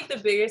think like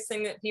the biggest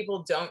thing that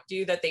people don't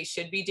do that they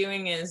should be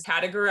doing is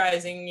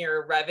categorizing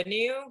your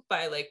revenue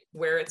by like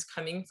where it's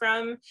coming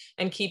from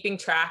and keeping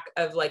track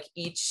of like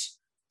each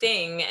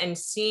thing and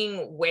seeing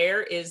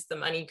where is the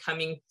money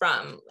coming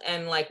from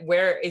and like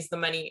where is the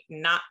money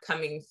not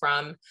coming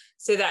from,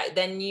 so that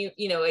then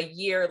a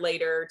year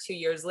later, 2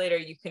 years later,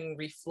 you can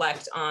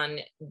reflect on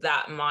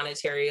that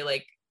monetary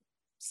like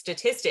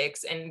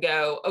statistics and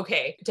go,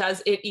 okay,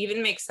 does it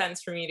even make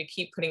sense for me to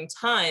keep putting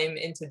time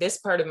into this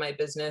part of my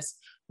business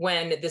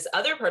when this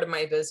other part of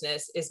my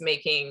business is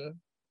making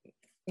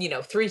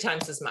 3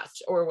 times as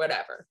much or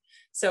whatever.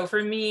 So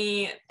for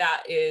me,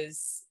 that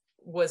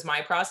was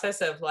my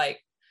process of like,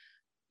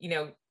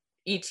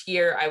 each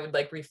year I would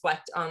like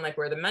reflect on like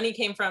where the money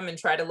came from and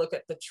try to look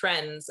at the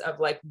trends of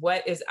like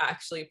what is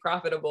actually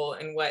profitable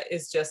and what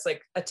is just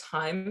like a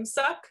time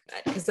suck.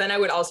 Because then I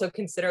would also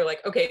consider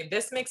like, okay,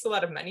 this makes a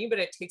lot of money, but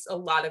it takes a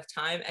lot of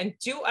time. And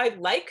do I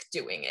like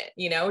doing it?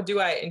 Do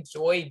I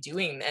enjoy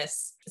doing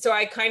this? So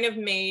I kind of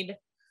made,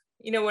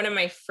 one of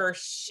my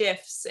first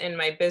shifts in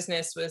my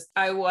business was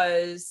I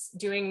was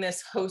doing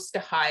this host a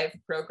hive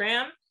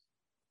program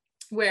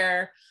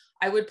where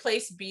I would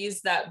place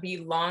bees that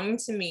belong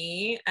to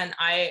me, and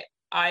I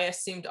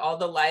assumed all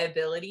the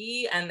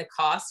liability and the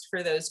cost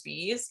for those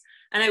bees,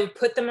 and I would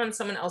put them on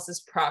someone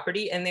else's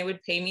property, and they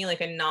would pay me like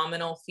a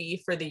nominal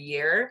fee for the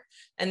year,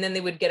 and then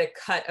they would get a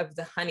cut of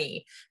the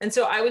honey. And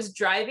so I was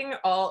driving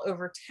all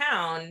over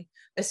town,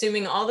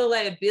 assuming all the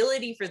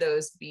liability for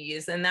those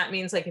bees, and that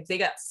means like if they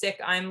got sick,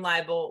 I'm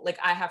liable, like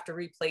I have to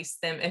replace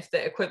them. If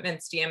the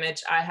equipment's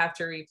damaged, I have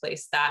to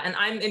replace that, and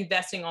I'm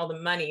investing all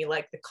the money,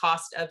 like the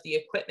cost of the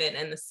equipment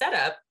and the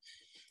setup.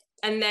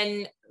 And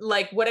then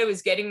like what I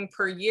was getting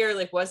per year,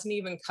 like wasn't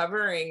even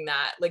covering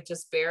that, like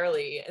just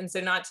barely. And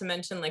so not to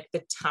mention like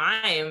the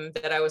time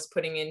that I was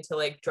putting into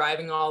like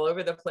driving all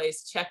over the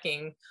place,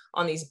 checking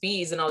on these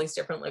bees in all these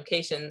different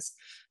locations.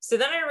 So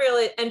then I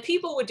realized, and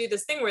people would do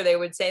this thing where they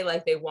would say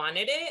like they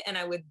wanted it, and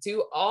I would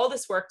do all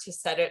this work to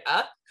set it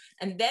up.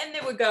 And then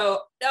they would go,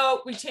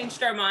 oh, we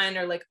changed our mind,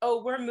 or like,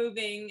 oh, we're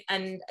moving.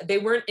 And they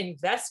weren't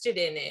invested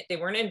in it. They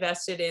weren't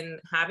invested in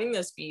having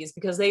those bees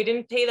because they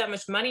didn't pay that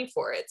much money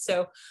for it.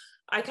 So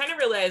I kind of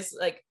realized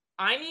like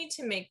I need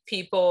to make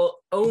people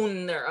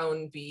own their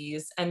own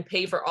bees and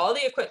pay for all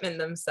the equipment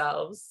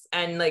themselves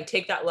and like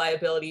take that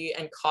liability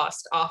and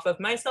cost off of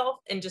myself.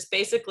 And just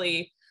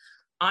basically,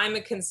 I'm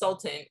a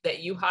consultant that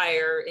you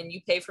hire and you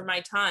pay for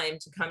my time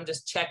to come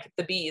just check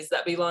the bees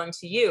that belong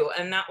to you.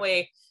 And that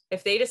way,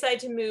 if they decide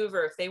to move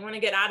or if they want to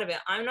get out of it,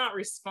 I'm not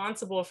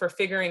responsible for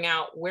figuring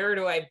out where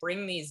do I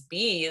bring these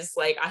bees.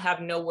 Like I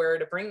have nowhere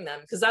to bring them,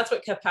 because that's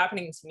what kept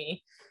happening to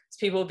me.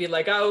 People would be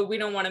like, oh, we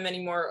don't want them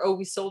anymore. Oh,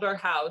 we sold our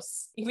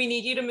house. We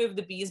need you to move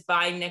the bees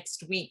by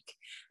next week.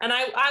 And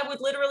I would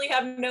literally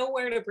have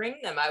nowhere to bring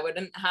them. I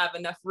wouldn't have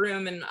enough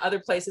room in other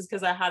places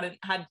because I hadn't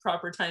had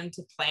proper time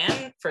to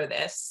plan for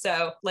this.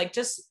 So like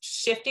just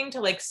shifting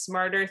to like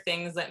smarter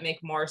things that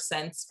make more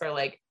sense for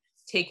like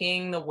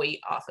taking the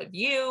weight off of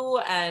you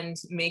and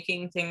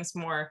making things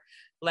more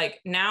like,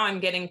 now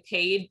I'm getting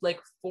paid like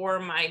for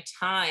my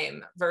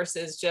time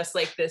versus just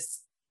like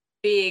this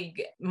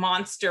big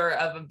monster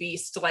of a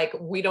beast. Like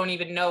we don't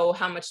even know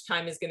how much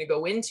time is going to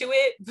go into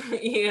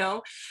it, you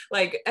know,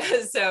 like,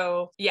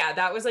 so yeah,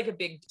 that was like a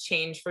big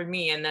change for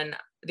me. And then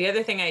the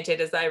other thing I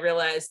did is I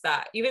realized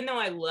that even though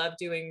I love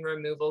doing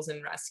removals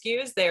and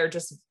rescues, they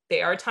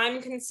are time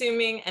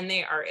consuming and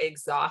they are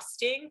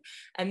exhausting.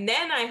 And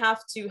then I have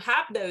to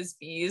have those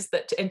bees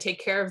and take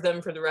care of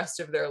them for the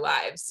rest of their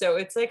lives. So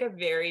it's like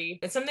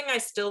it's something I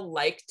still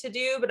like to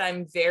do, but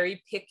I'm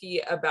very picky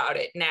about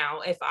it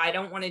now. If I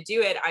don't want to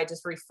do it, I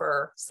just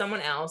refer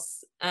someone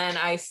else, and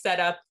I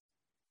set up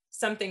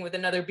something with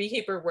another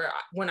beekeeper where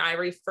when I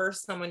refer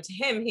someone to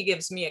him, he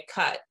gives me a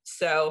cut.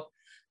 So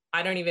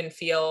I don't even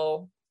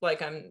feel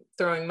like I'm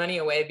throwing money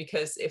away,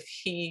 because if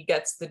he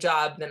gets the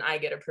job, then I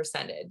get a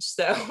percentage.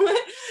 So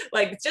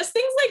like just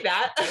things like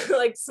that,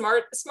 like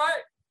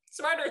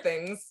smarter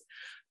things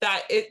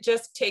that it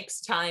just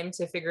takes time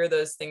to figure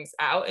those things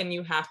out. And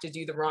you have to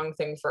do the wrong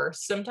thing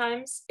first.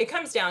 Sometimes it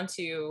comes down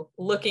to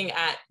looking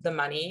at the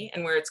money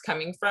and where it's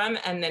coming from,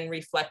 and then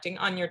reflecting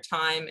on your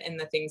time and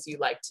the things you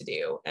like to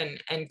do,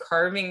 and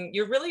carving,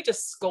 you're really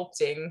just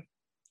sculpting,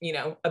 you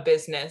know, a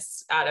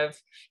business out of,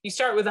 you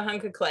start with a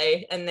hunk of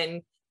clay and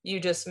then you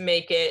just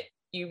make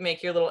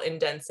your little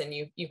indents and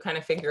you kind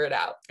of figure it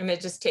out. And it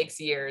just takes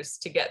years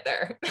to get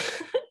there.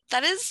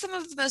 That is some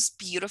of the most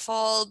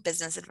beautiful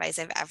business advice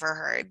I've ever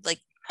heard. Like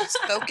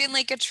spoken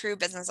like a true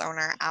business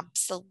owner.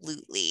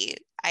 Absolutely.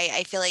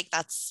 I feel like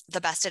that's the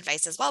best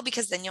advice as well,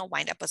 because then you'll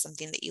wind up with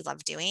something that you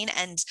love doing.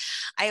 And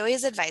I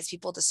always advise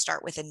people to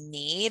start with a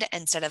need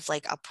instead of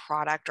like a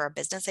product or a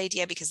business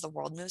idea, because the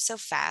world moves so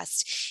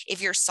fast.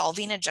 If you're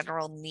solving a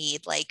general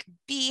need like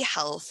bee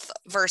health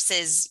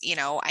versus, you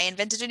know, I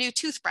invented a new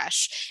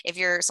toothbrush. If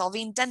you're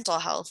solving dental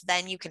health,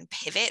 then you can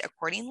pivot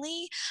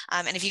accordingly.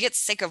 And if you get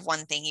sick of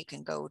one thing, you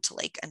can go to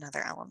like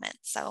another element.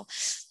 So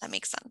that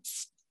makes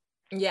sense.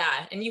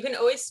 Yeah. And you can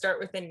always start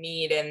with a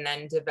need and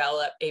then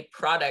develop a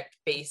product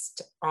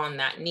based on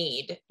that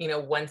need, you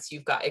know, once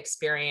you've got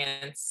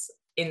experience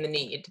in the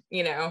need,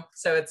 you know?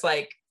 So it's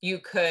like, you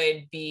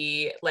could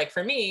be like,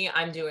 for me,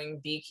 I'm doing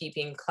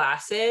beekeeping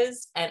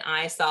classes, and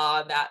I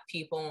saw that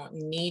people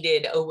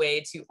needed a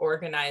way to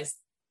organize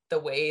the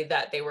way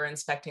that they were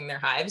inspecting their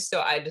hives. So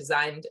I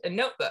designed a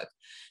notebook,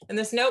 and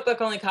this notebook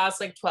only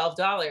costs like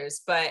 $12,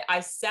 but I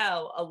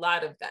sell a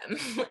lot of them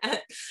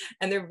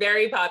and they're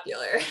very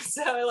popular.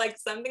 So like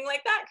something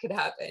like that could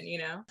happen, you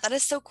know? That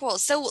is so cool.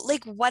 So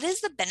like, what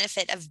is the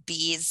benefit of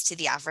bees to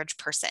the average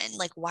person?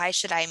 Like, why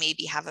should I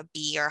maybe have a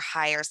bee or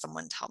hire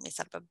someone to help me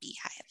set up a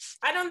beehive?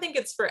 I don't think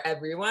it's for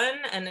everyone.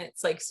 And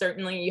it's like,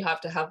 certainly you have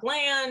to have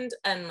land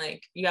and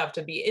like you have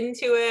to be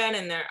into it.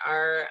 And there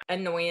are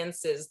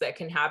annoyances that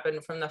can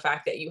happen from the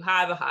fact that you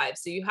have a hive.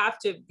 So you have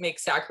to make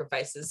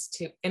sacrifices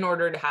in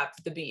order to have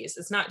the bees.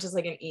 It's not just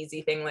like an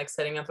easy thing like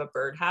setting up a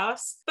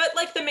birdhouse. But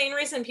like the main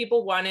reason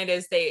people want it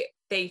is they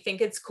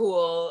think it's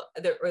cool,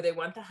 or they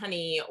want the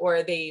honey,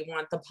 or they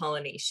want the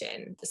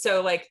pollination.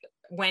 So like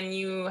when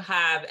you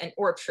have an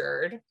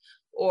orchard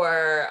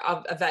or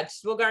a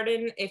vegetable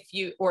garden,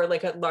 or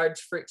like a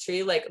large fruit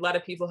tree, like a lot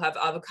of people have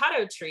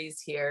avocado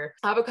trees here.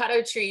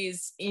 Avocado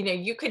trees, you know,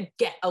 you could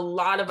get a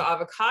lot of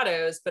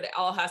avocados, but it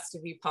all has to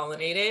be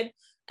pollinated.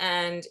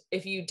 And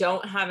if you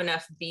don't have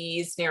enough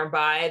bees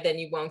nearby, then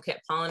you won't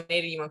get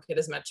pollinated. You won't get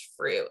as much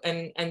fruit.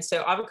 And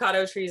so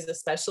avocado trees,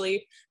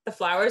 especially, the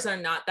flowers are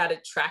not that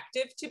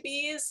attractive to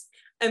bees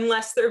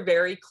unless they're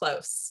very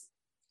close.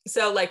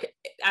 So like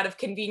out of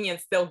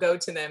convenience, they'll go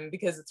to them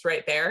because it's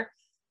right there.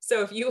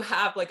 So if you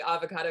have like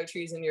avocado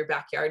trees in your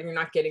backyard and you're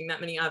not getting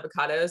that many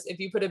avocados, if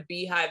you put a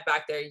beehive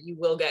back there, you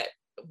will get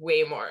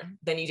way more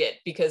than you did,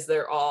 because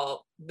the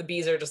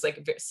bees are just like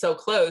so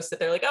close that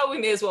they're like, oh, we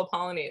may as well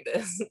pollinate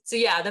this. So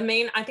yeah,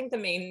 I think the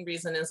main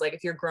reason is like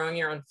if you're growing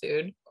your own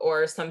food,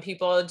 or some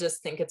people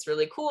just think it's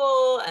really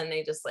cool and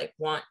they just like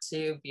want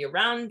to be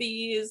around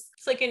bees.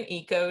 It's like an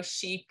eco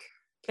chic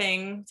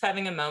thing. It's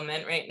having a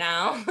moment right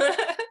now.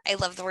 I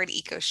love the word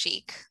eco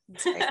chic.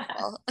 It's very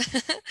cool.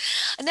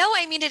 No,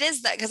 I mean, it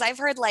is that, because I've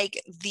heard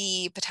like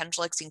the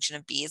potential extinction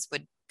of bees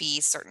would be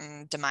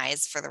certain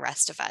demise for the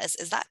rest of us.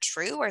 Is that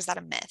true, or is that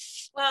a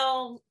myth?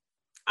 Well,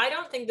 I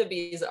don't think the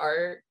bees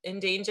are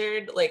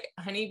endangered. Like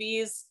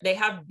honeybees, they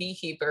have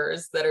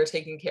beekeepers that are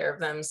taking care of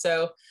them.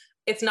 So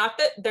it's not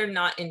that they're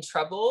not in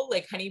trouble.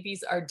 Like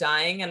honeybees are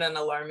dying at an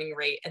alarming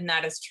rate, and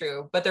that is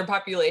true, but their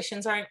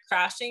populations aren't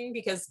crashing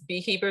because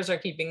beekeepers are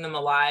keeping them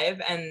alive.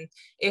 And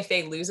if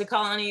they lose a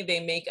colony,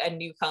 they make a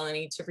new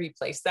colony to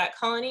replace that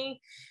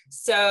colony.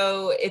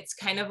 So it's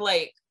kind of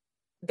like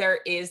there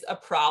is a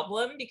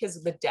problem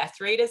because the death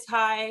rate is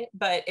high,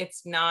 but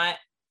it's not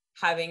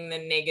having the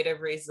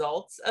negative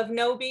results of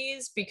no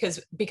bees because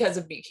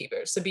of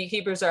beekeepers. So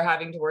beekeepers are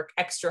having to work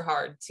extra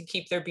hard to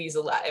keep their bees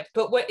alive.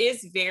 But what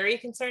is very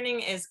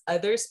concerning is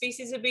other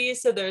species of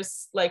bees. So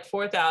there's like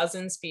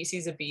 4,000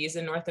 species of bees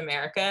in North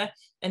America,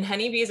 and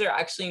honeybees are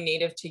actually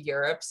native to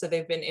Europe. So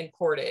they've been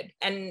imported,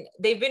 and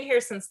they've been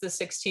here since the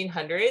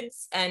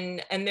 1600s,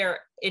 and they're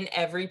in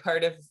every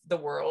part of the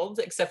world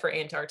except for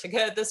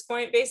Antarctica at this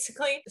point,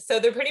 basically. So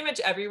they're pretty much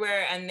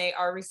everywhere, and they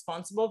are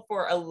responsible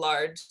for a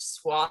large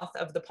swath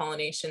of the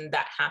pollination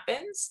that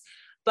happens.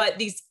 But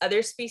these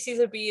other species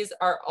of bees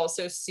are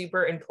also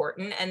super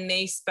important, and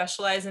they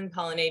specialize in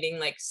pollinating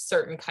like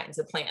certain kinds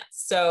of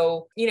plants.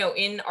 So,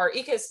 in our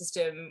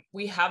ecosystem,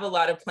 we have a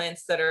lot of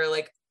plants that are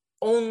like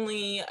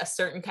only a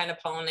certain kind of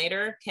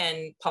pollinator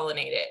can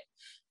pollinate it.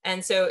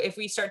 And so if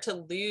we start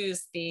to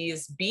lose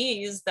these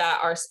bees that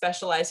are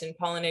specialized in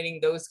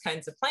pollinating those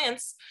kinds of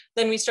plants,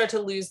 then we start to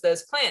lose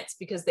those plants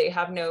because they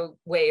have no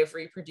way of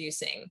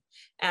reproducing,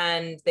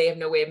 and they have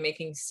no way of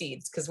making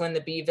seeds, because when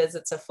the bee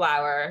visits a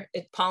flower,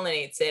 it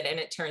pollinates it and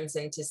it turns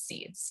into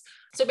seeds.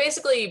 So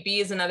basically,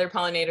 bees and other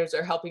pollinators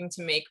are helping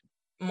to make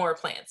more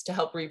plants to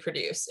help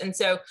reproduce. And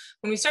so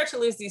when we start to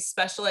lose these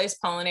specialized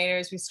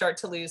pollinators, we start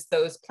to lose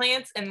those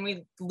plants, and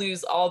we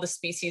lose all the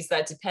species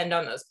that depend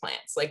on those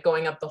plants, like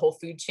going up the whole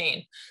food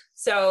chain.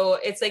 So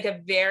it's like a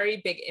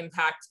very big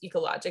impact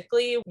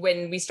ecologically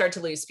when we start to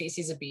lose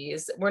species of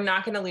bees. We're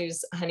not going to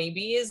lose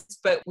honeybees,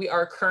 but we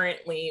are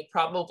currently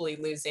probably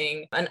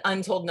losing an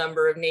untold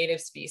number of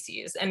native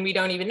species. And we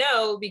don't even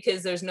know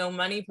because there's no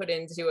money put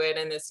into it,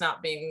 and it's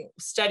not being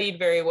studied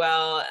very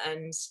well.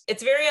 And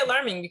it's very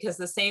alarming because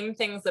the same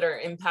things that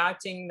are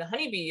impacting the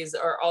honeybees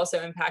are also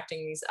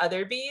impacting these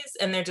other bees,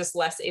 and they're just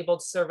less able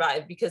to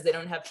survive because they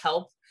don't have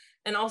help,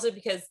 and also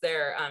because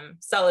they're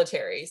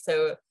solitary.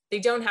 So they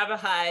don't have a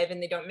hive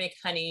and they don't make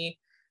honey.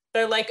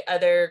 They're like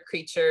other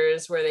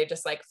creatures where they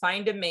just like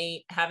find a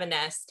mate, have a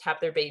nest, have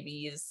their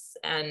babies,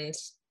 and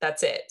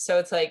that's it. So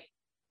it's like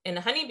in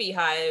a honeybee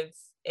hive,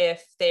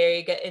 if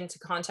they get into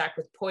contact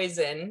with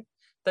poison,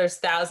 there's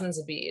thousands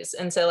of bees.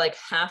 And so like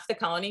half the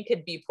colony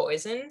could be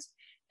poisoned.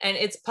 And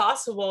it's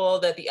possible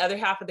that the other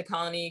half of the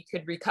colony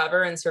could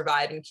recover and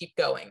survive and keep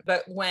going.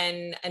 But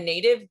when a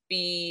native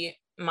bee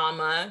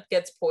mama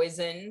gets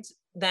poisoned,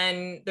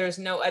 then there's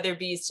no other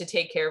bees to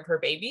take care of her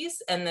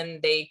babies, and then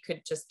they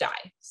could just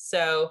die.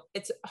 So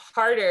it's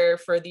harder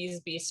for these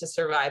bees to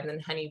survive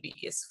than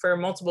honeybees for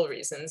multiple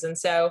reasons. And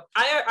so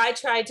I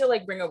tried to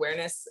like bring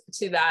awareness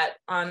to that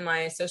on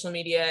my social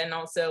media, and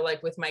also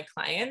like with my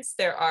clients.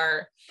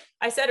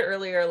 I said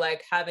earlier,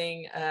 like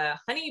having a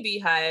honeybee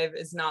hive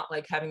is not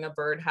like having a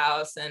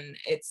birdhouse, and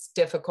it's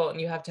difficult, and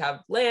you have to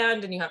have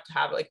land, and you have to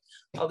have like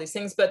all these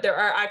things. But there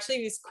are actually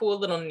these cool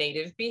little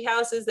native bee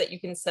houses that you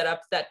can set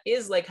up that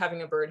is like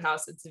having a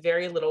birdhouse. It's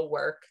very little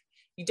work.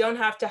 You don't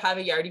have to have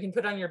a yard. You can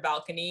put it on your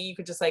balcony. You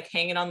could just like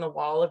hang it on the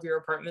wall of your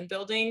apartment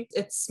building.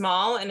 It's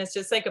small, and it's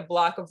just like a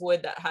block of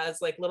wood that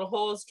has like little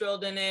holes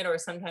drilled in it, or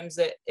sometimes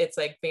it's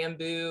like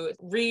bamboo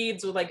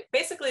reeds with like,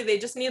 basically they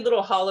just need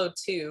little hollow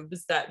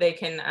tubes that they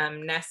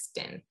can nest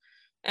in.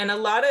 And a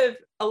lot of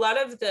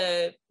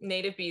the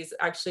native bees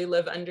actually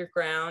live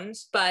underground,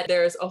 but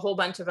there's a whole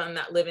bunch of them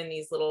that live in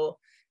these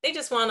they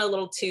just want a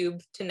little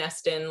tube to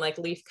nest in, like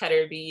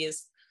leafcutter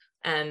bees.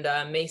 And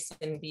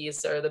mason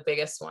bees are the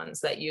biggest ones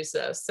that use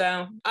those.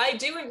 So I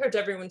do encourage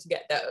everyone to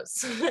get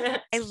those.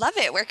 I love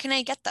it. Where can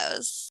I get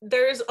those?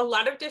 There's a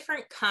lot of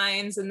different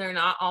kinds, and they're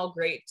not all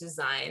great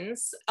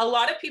designs. A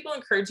lot of people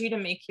encourage you to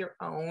make your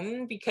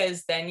own,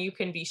 because then you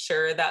can be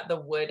sure that the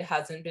wood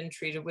hasn't been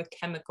treated with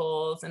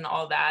chemicals and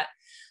all that.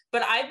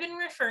 But I've been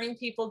referring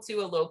people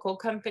to a local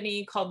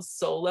company called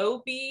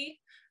Solo Bee.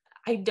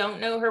 I don't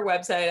know her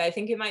website. I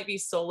think it might be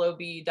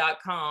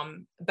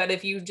solobee.com. But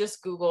if you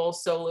just Google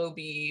Solo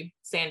Bee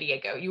San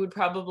Diego, you would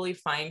probably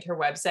find her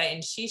website,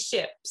 and she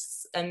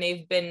ships, and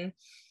they've been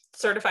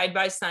certified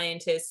by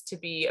scientists to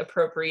be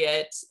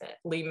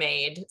appropriately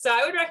made. So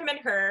I would recommend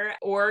her,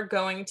 or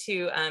going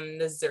to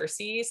the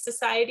Xerces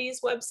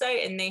Society's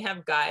website, and they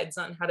have guides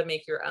on how to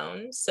make your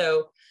own.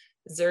 So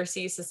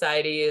Xerces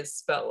Society is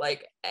spelled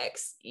like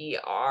Xerces.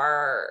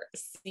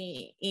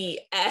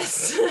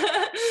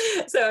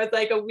 So it's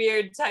like a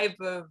weird type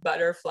of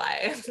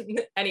butterfly.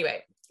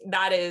 Anyway,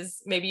 that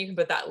is, maybe you can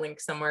put that link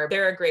somewhere.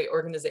 They're a great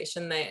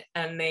organization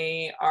and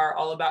they are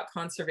all about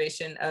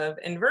conservation of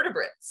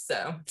invertebrates.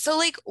 So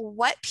like,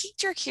 what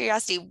piqued your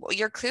curiosity?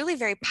 You're clearly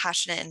very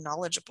passionate and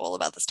knowledgeable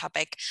about this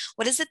topic.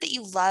 What is it that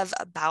you love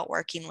about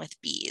working with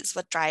bees?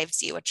 What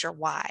drives you? What's your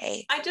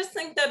why? I just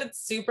think that it's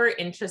super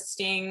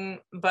interesting,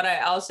 but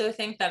I also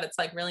think that it's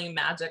like really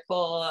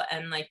magical,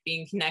 and like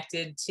being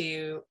connected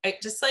to,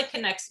 it just like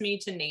connects me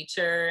to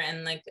nature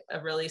in like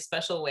a really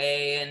special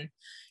way. And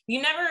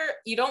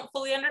you don't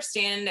fully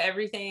understand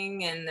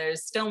everything, and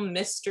there's still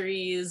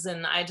mysteries.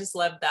 And I just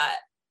love that,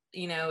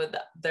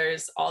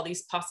 there's all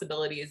these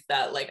possibilities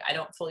that like I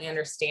don't fully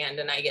understand,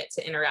 and I get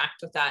to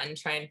interact with that and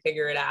try and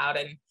figure it out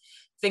and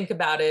think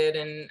about it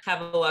and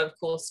have a lot of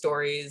cool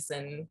stories.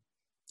 And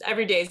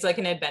every day is like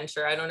an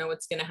adventure. I don't know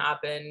what's going to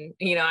happen.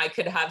 I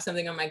could have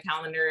something on my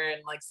calendar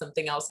and like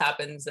something else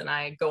happens and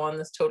I go on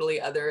this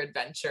totally other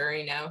adventure,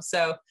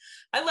 so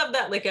I love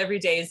that like every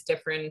day is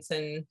different.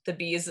 And the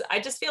bees, I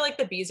just feel like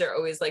the bees are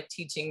always like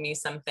teaching me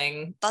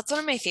something. That's one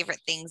of my favorite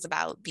things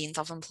about being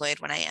self-employed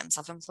when I am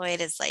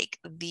self-employed is like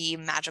the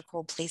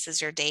magical places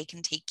your day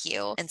can take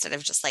you instead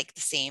of just like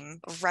the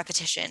same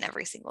repetition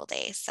every single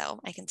day. So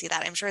I can see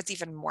that. I'm sure it's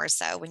even more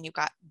so when you've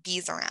got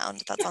bees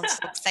around. That sounds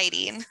so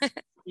exciting.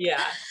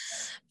 Yeah.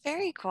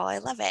 Very cool. I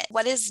love it.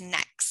 What is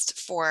next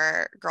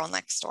for Girl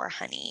Next Door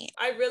Honey?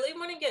 I really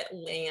want to get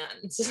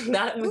land.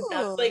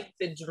 That's like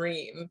the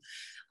dream.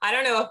 I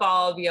don't know if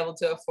I'll be able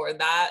to afford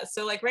that.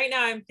 So like right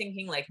now I'm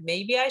thinking like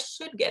maybe I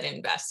should get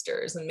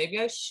investors and maybe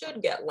I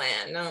should get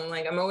land.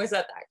 And I'm always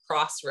at that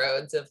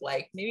crossroads of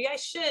like, maybe I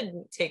should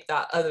take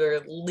that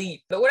other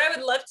leap. But what I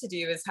would love to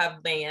do is have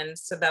land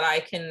so that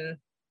I can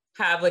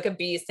have like a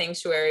bee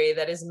sanctuary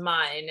that is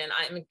mine and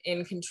I'm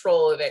in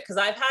control of it. Cause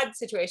I've had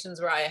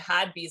situations where I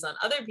had bees on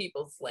other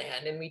people's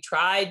land and we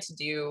tried to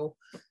do,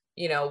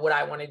 what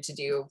I wanted to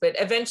do, but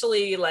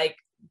eventually like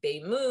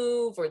they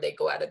move or they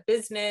go out of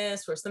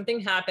business or something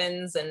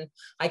happens and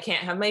I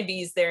can't have my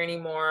bees there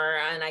anymore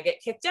and I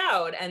get kicked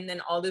out. And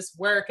then all this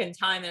work and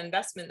time and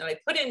investment that I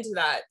put into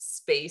that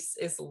space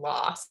is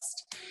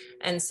lost.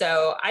 And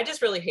so I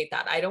just really hate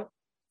that. I don't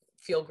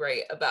feel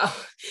great about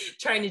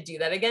trying to do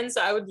that again.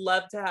 So I would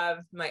love to have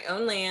my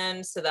own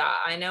land so that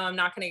I know I'm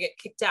not going to get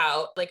kicked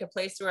out, like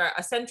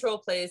a central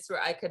place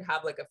where I could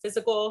have like a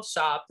physical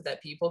shop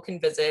that people can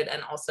visit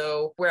and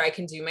also where I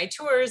can do my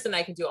tours and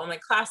I can do all my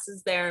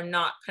classes there. I'm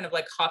not kind of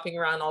like hopping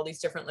around all these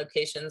different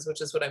locations,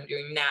 which is what I'm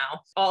doing now.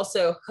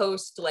 Also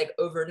host like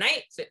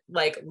overnight,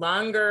 like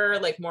longer,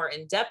 like more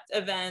in-depth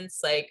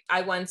events. Like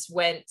I once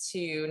went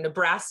to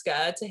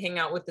Nebraska to hang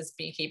out with this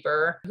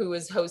beekeeper who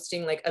was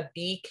hosting like a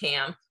bee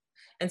camp.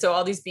 And so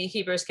all these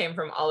beekeepers came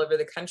from all over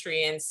the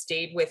country and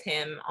stayed with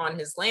him on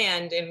his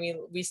land. And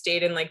we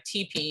stayed in like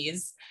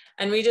teepees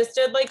and we just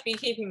did like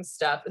beekeeping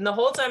stuff. And the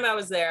whole time I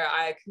was there,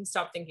 I couldn't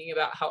stop thinking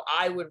about how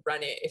I would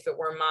run it if it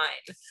were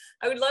mine.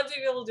 I would love to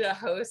be able to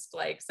host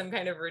like some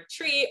kind of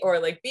retreat or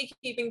like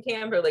beekeeping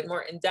camp or like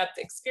more in-depth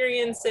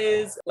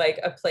experiences, like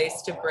a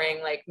place to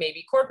bring like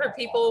maybe corporate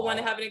people want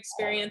to have an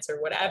experience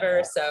or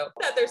whatever. So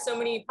that there's so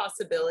many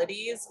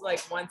possibilities.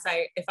 Like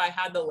if I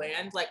had the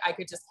land, like I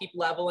could just keep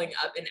leveling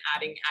up and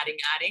adding.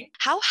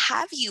 How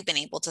have you been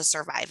able to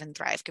survive and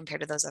thrive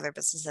compared to those other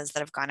businesses that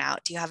have gone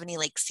out? Do you have any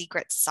like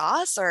secret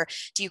sauce or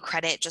do you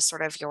credit just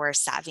sort of your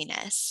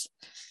savviness?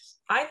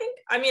 I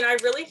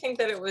really think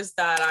that it was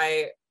that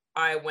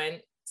I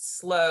went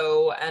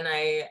slow and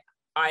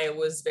I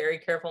was very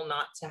careful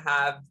not to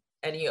have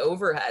any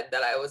overhead,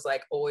 that I was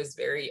like always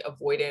very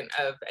avoidant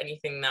of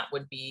anything that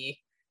would be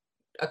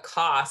a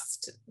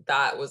cost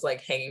that was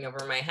like hanging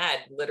over my head,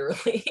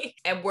 literally.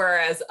 And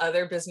whereas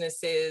other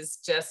businesses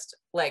just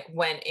like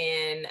went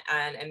in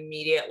and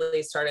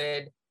immediately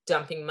started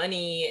dumping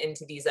money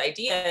into these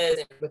ideas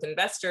and with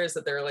investors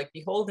that they're like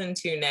beholden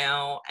to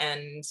now,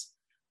 and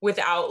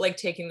without like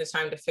taking the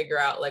time to figure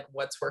out like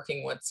what's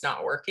working, what's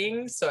not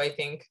working. So I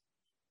think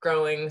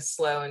growing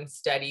slow and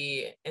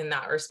steady in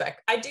that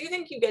respect. I do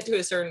think you get to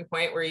a certain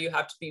point where you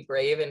have to be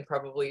brave and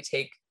probably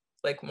take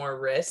like more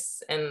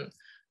risks, and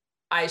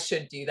I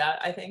should do that,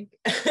 I think.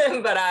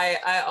 But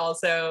I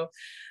also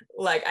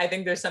like, I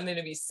think there's something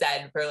to be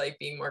said for like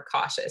being more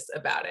cautious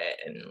about it.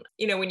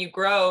 And, when you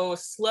grow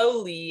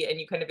slowly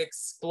and you kind of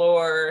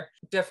explore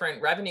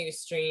different revenue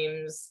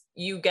streams,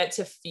 you get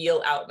to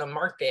feel out the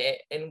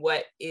market and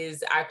what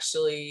is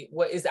actually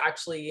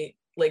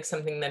like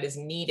something that is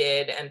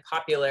needed and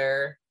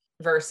popular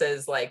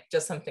versus like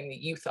just something that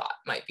you thought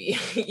might be,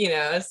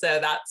 so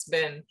that's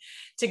been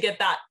to get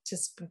that to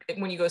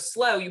when you go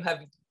slow, you have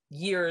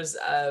years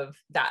of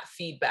that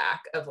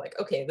feedback of like,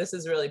 okay, this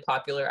is really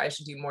popular, I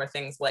should do more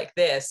things like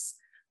this,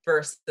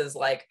 versus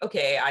like,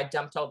 okay, I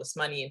dumped all this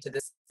money into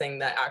this thing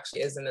that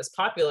actually isn't as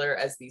popular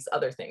as these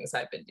other things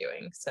I've been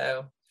doing.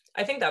 So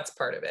I think that's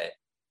part of it.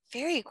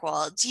 Very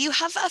cool. Do you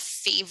have a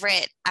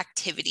favorite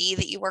activity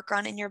that you work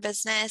on in your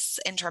business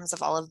in terms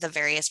of all of the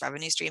various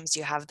revenue streams? Do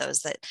you have those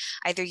that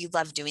either you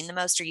love doing the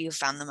most or you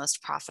found the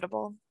most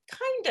profitable?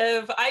 Kind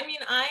of.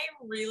 I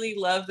really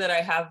love that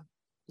I have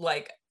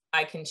like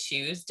I can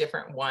choose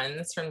different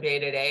ones from day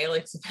to day,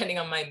 like depending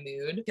on my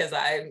mood, because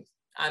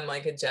I'm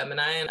like a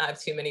Gemini and I have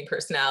too many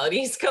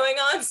personalities going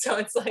on. So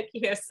it's like,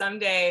 some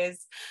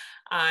days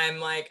I'm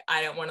like,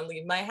 I don't want to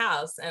leave my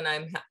house and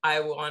I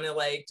want to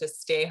like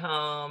just stay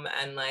home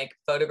and like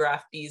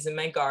photograph bees in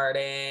my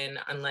garden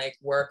and like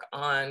work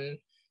on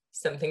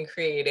something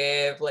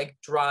creative like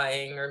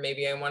drawing, or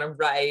maybe I want to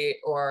write,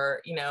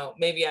 or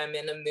maybe I'm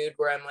in a mood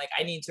where I'm like,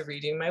 I need to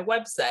redo my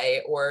website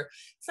or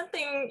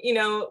something,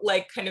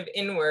 like kind of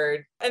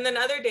inward. And then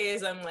other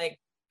days I'm like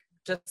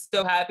just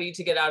so happy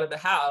to get out of the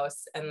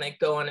house and like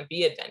go on a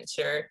bee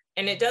adventure.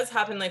 And it does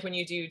happen, like when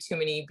you do too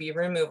many bee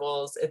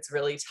removals, it's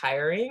really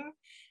tiring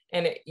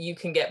and you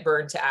can get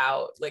burnt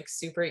out like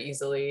super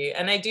easily.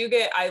 And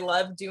I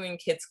love doing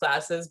kids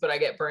classes, but I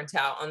get burnt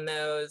out on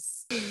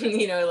those,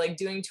 like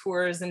doing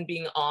tours and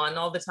being on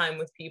all the time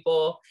with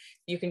people,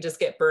 you can just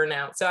get burnt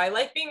out. So I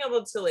like being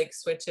able to like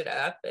switch it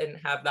up and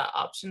have that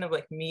option of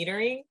like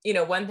metering.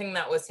 One thing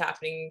that was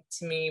happening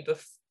to me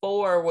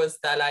before was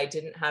that I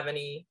didn't have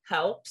any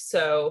help.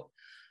 So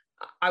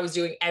I was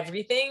doing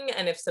everything.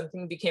 And if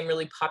something became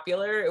really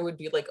popular, it would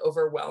be like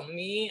overwhelm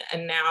me.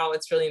 And now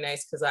it's really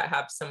nice because I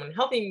have someone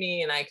helping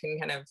me and I can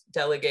kind of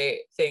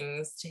delegate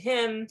things to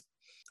him.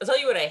 I'll tell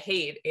you what I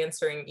hate: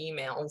 answering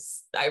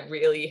emails. I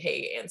really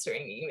hate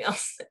answering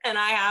emails. And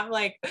I have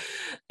like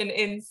an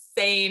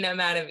insane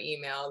amount of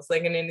emails,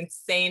 like an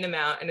insane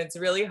amount. And it's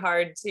really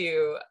hard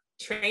to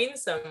train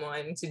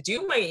someone to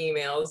do my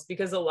emails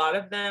because a lot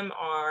of them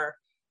are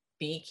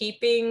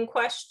beekeeping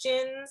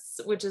questions,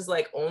 which is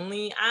like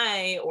only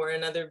I or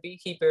another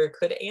beekeeper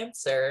could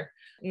answer.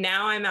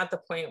 Now I'm at the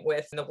point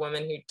with the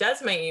woman who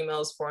does my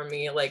emails for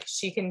me, like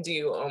she can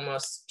do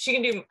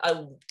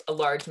a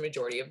large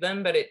majority of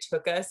them, but it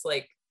took us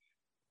like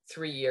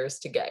 3 years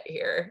to get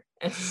here.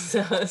 And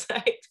so it's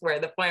like we're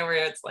at the point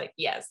where it's like,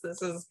 yes,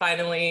 this is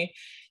finally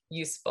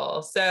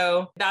useful.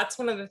 So that's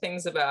one of the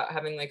things about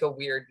having like a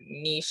weird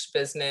niche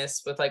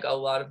business with like a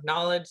lot of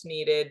knowledge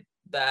needed,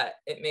 that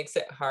it makes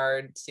it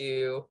hard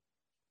to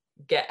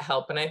get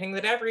help. And I think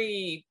that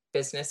every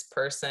business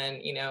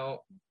person,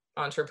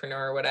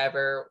 entrepreneur or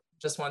whatever,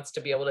 just wants to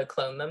be able to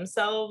clone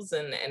themselves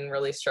and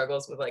really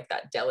struggles with like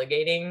that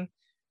delegating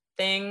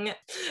thing.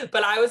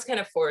 But I was kind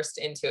of forced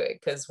into it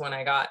because when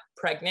I got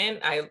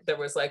pregnant, there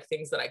was like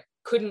things that I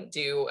couldn't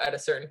do at a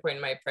certain point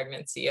in my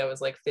pregnancy. I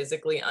was like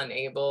physically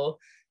unable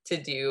to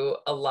do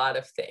a lot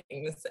of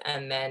things.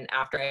 And then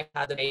after I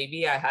had the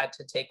baby, I had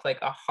to take like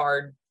a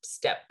hard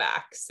step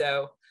back.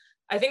 So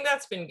I think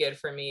that's been good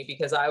for me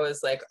because I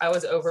was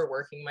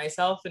overworking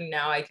myself, and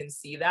now I can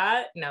see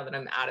that now that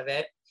I'm out of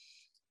it.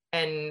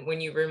 And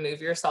when you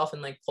remove yourself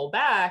and like pull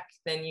back,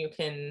 then you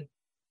can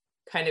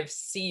kind of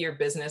see your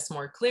business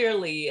more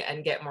clearly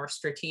and get more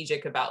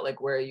strategic about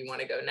like where you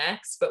want to go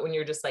next. But when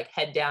you're just like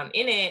head down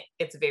in it,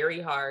 it's very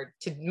hard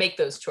to make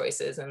those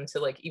choices and to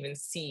like even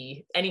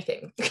see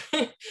anything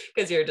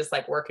because you're just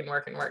like working.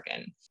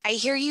 I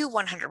hear you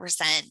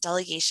 100%.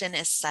 Delegation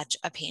is such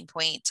a pain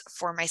point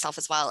for myself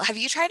as well. Have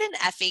you tried an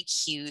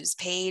FAQs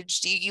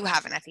page? Do you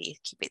have an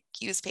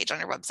FAQs page on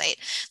your website?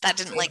 That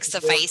didn't like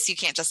suffice. You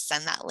can't just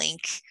send that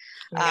link.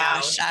 No.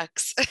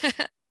 Shucks.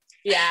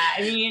 Yeah,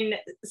 I mean,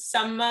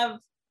 some of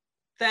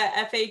the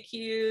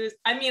FAQs,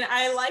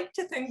 I like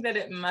to think that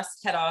it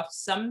must head off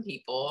some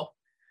people,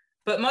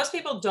 but most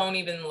people don't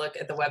even look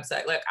at the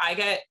website. Like I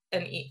get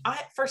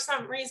for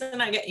some reason,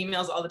 I get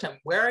emails all the time.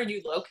 Where are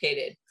you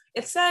located?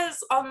 It says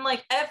on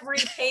like every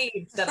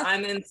page that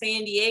I'm in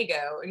San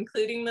Diego,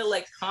 including the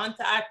like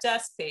contact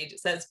us page. It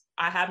says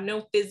I have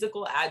no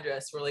physical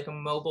address. We're like a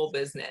mobile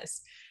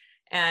business.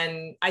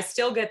 And I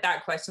still get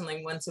that question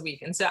like once a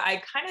week. And so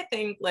I kind of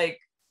think like,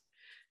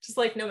 just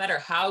like no matter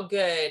how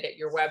good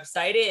your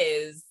website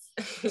is,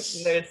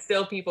 there's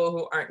still people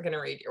who aren't going to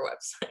read your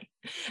website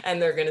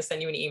and they're going to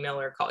send you an email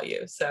or call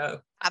you.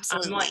 So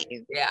absolutely.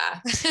 Like,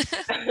 yeah.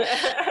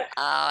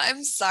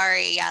 I'm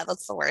sorry. Yeah,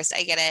 that's the worst.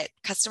 I get it.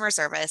 Customer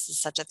service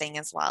is such a thing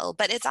as well,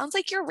 but it sounds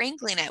like you're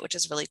wrangling it, which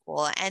is really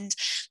cool. And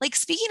like,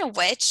 speaking of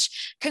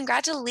which,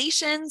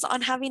 congratulations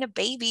on having a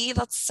baby.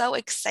 That's so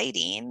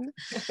exciting.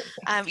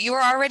 You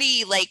were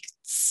already like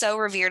so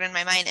revered in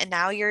my mind, and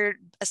now you're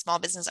a small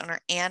business owner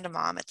and a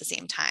mom at the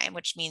same time,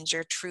 which means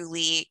you're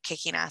truly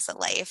kicking ass at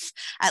life.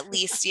 At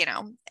least,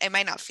 it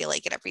might not feel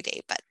like it every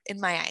day, but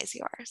in my eyes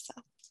you are. So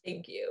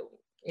thank you.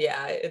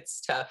 Yeah,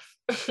 it's tough.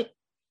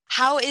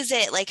 How is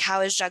it? Like,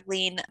 how is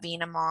juggling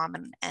being a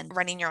mom and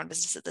running your own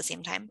business at the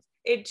same time?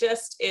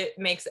 It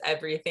makes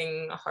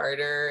everything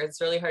harder.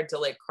 It's really hard to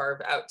like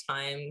carve out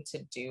time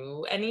to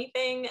do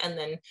anything. And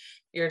then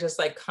you're just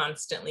like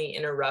constantly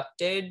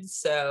interrupted.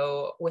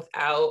 So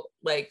without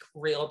like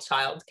real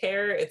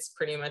childcare, it's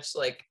pretty much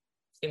like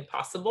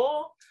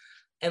impossible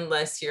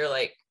unless you're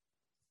like,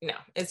 no,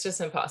 it's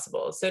just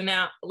impossible. So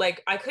now,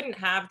 like, I couldn't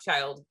have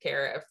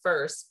childcare at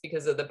first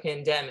because of the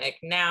pandemic.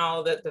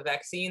 Now that the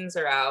vaccines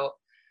are out,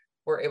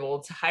 we're able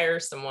to hire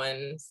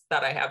someone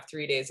that I have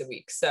 3 days a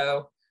week.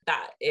 So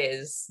that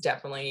is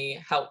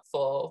definitely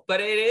helpful.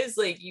 But it is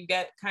like you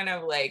get kind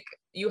of like,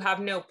 you have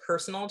no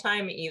personal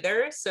time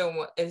either.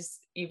 So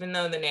even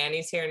though the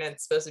nanny's here and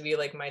it's supposed to be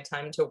like my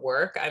time to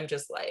work, I'm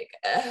just like,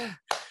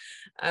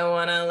 I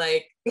want to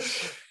like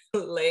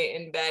lay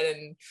in bed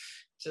and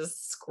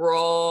just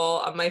scroll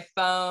on my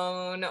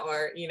phone,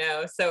 or, you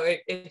know, so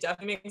it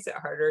definitely makes it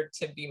harder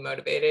to be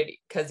motivated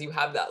because you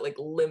have that like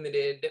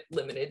limited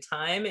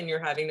time, and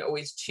you're having to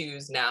always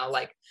choose now,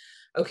 like,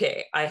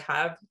 okay, I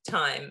have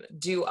time.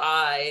 Do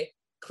I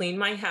clean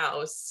my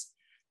house,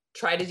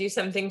 try to do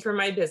something for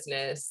my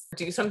business,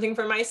 do something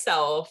for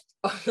myself,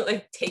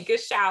 like take a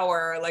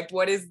shower? Like,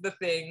 what is the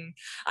thing?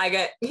 I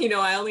get, you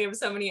know, I only have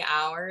so many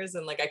hours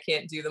and like I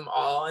can't do them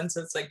all. And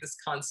so it's like this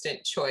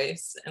constant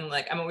choice. And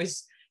like I'm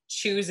always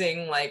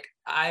choosing, like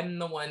I'm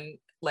the one,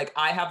 like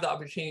I have the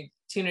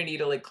opportunity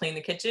to like clean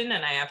the kitchen,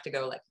 and I have to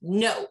go like,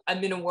 no, I'm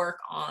going to work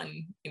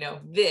on, you know,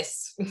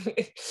 this.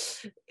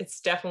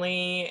 It's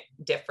definitely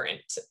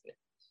different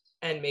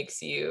and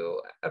makes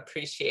you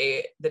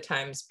appreciate the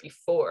times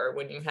before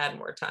when you had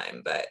more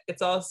time. But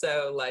it's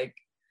also like,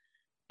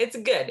 it's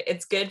good.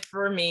 It's good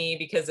for me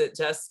because it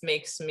just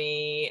makes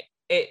me,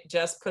 it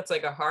just puts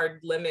like a hard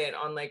limit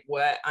on like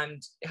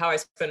how I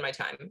spend my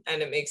time.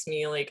 And it makes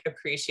me like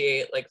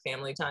appreciate like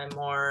family time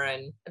more.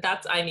 And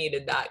I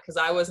needed that because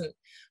I wasn't,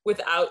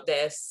 without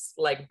this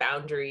like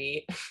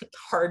boundary,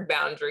 hard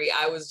boundary,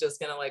 I was just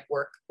going to like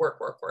work.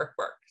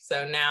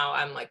 So now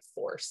I'm like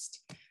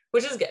forced,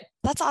 which is good.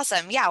 That's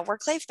awesome. Yeah,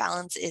 work-life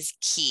balance is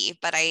key,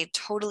 but I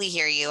totally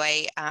hear you.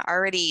 I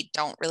already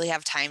don't really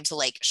have time to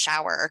like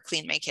shower or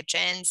clean my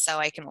kitchen, so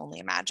I can only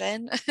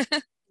imagine.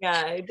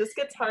 Yeah, it just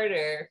gets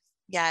harder.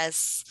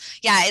 Yes.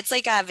 Yeah, it's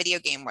like a video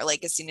game where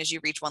like as soon as you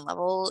reach one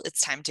level,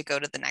 it's time to go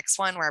to the next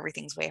one where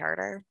everything's way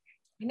harder.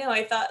 I know,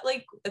 I thought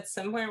like at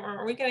some point,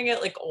 are we gonna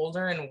get like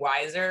older and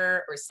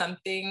wiser or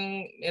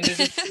something? And it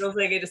just feels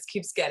like it just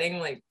keeps getting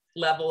like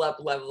level up.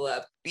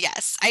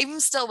 Yes, I'm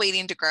still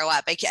waiting to grow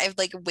up. I'm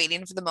like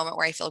waiting for the moment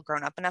where I feel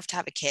grown up enough to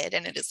have a kid,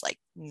 and it is like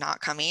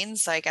not coming.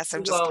 So I guess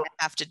I'm just gonna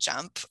have to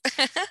jump.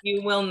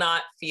 You will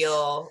not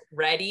feel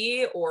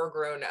ready or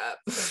grown up.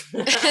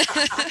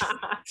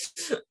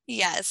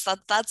 Yes,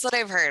 that's what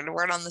I've heard.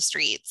 Word on the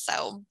street.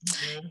 So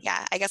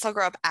yeah, I guess I'll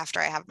grow up after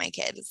I have my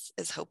kid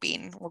is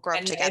hoping we'll grow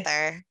up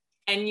together.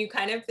 And you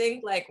kind of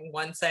think like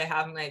once I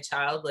have my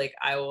child, like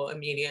I will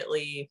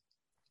immediately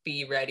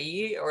be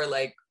ready or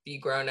like be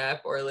grown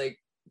up or like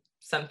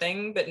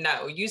something, but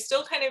no, you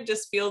still kind of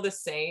just feel the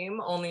same,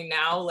 only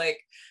now like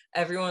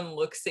everyone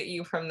looks at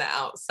you from the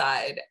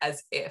outside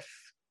as if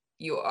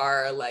you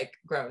are like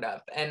grown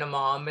up and a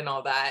mom and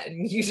all that,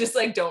 and you just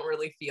like don't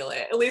really feel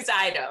it. At least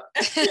I don't.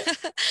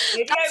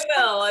 Maybe I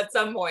will at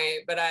some point,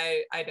 but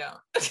I don't.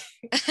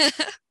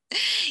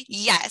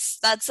 Yes,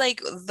 that's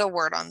like the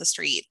word on the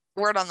street.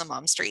 Word on the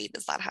mom street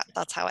is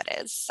that's how it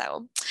is.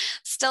 So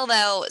still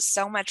though,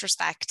 so much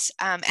respect.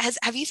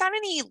 Have you found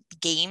any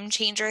game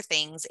changer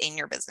things in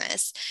your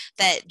business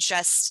that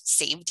just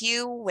saved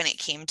you when it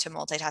came to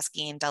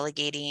multitasking,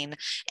 delegating,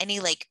 any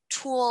like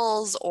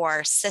tools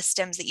or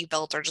systems that you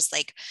built, or just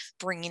like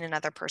bringing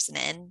another person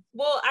in?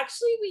 Well,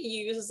 actually we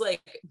use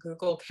like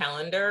Google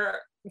Calendar,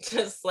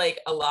 just like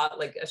a lot,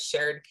 like a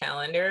shared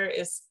calendar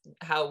is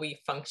how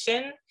we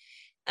function.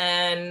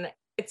 And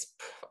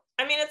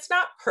it's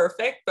not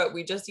perfect, but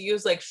we just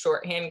use like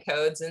shorthand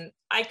codes. And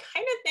I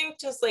kind of think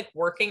just like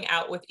working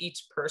out with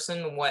each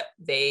person what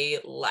they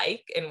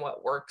like and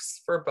what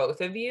works for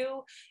both of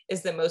you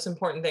is the most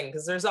important thing,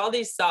 because there's all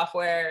these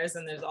softwares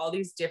and there's all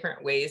these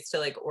different ways to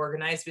like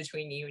organize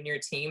between you and your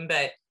team.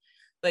 But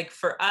like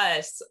for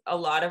us, a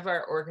lot of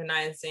our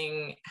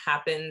organizing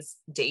happens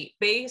date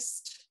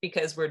based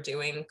because we're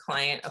doing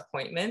client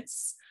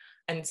appointments.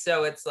 And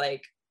so it's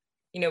like,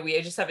 you know,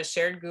 we just have a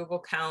shared Google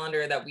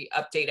Calendar that we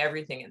update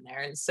everything in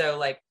there. And so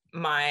like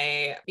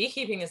my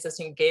beekeeping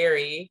assistant,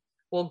 Gary,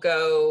 will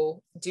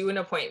go do an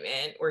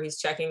appointment where he's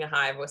checking a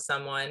hive with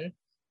someone.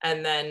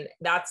 And then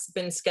that's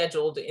been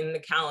scheduled in the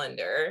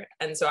calendar.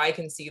 And so I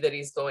can see that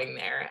he's going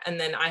there. And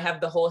then I have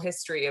the whole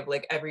history of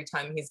like every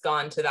time he's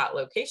gone to that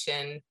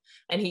location,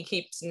 and he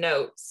keeps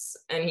notes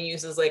and he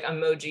uses like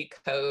emoji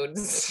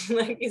codes.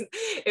 Like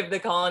if the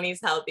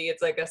colony's healthy,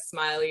 it's like a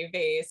smiley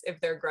face.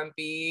 If they're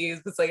grumpy,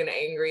 it's like an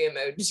angry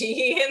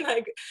emoji. And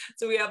like,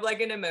 so we have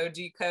like an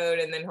emoji code,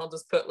 and then he'll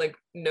just put like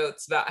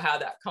notes about how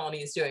that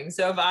colony is doing.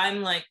 So if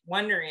I'm like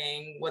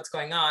wondering what's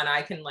going on,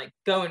 I can like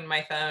go in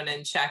my phone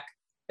and check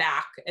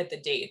back at the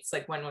dates,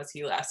 like when was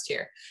he last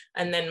here.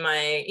 And then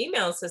my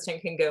email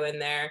assistant can go in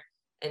there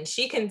and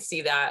she can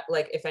see that,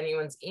 like if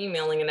anyone's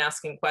emailing and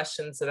asking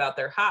questions about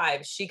their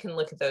hive, she can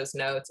look at those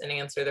notes and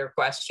answer their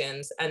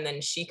questions. And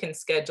then she can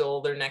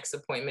schedule their next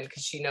appointment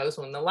because she knows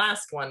when the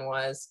last one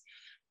was.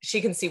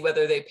 She can see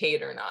whether they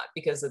paid or not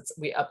because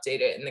we update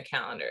it in the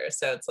calendar.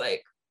 So it's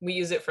like we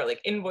use it for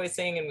like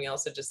invoicing, and we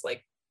also just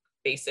like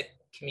basic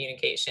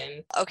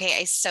communication. Okay,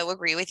 I so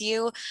agree with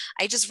you.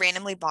 I just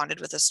randomly bonded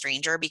with a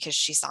stranger because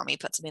she saw me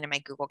put something in my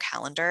Google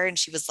Calendar, and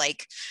she was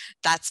like,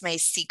 that's my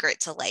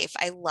secret to life.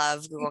 I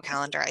love Google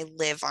Calendar. I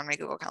live on my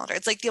Google Calendar.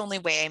 It's like the only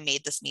way I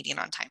made this meeting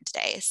on time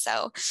today.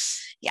 So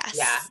yes.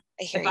 Yeah.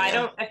 I hear you.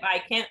 If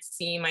I can't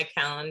see my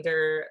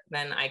calendar,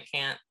 then I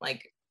can't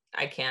like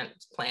I can't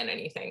plan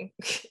anything.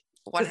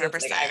 100%.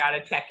 Like, I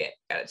gotta check it.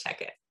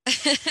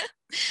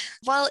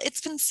 Well, it's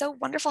been so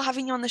wonderful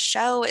having you on the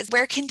show.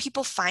 Where can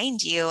people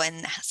find you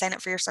and sign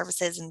up for your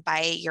services and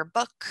buy your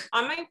book?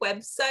 On my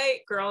website,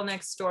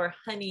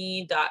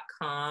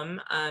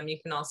 girlnextdoorhoney.com. You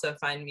can also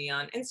find me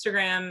on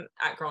Instagram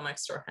at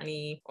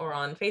girlnextdoorhoney, or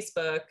on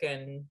Facebook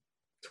and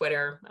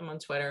Twitter. I'm on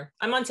Twitter.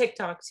 I'm on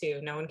TikTok too.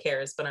 No one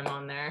cares, but I'm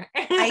on there.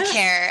 I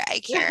care.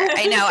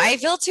 I know. I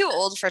feel too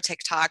old for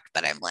TikTok,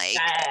 but I'm like,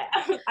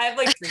 I have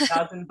like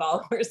 3,000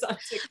 followers on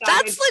TikTok.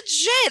 That's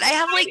legit. I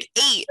have like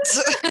 8.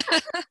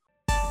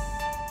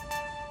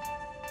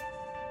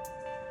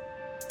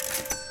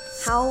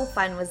 How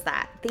fun was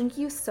that? Thank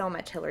you so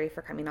much, Hillary,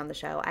 for coming on the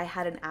show. I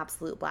had an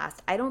absolute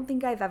blast. I don't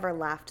think I've ever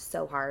laughed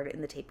so hard in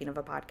the taping of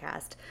a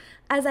podcast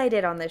as I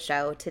did on this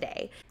show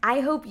today. I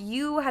hope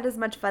you had as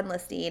much fun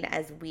listening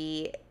as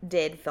we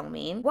did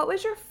filming. What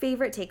was your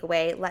favorite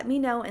takeaway? Let me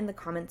know in the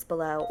comments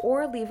below,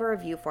 or leave a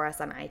review for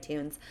us on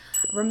iTunes.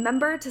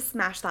 Remember to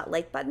smash that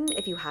like button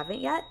if you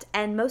haven't yet,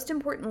 and most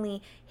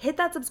importantly, hit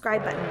that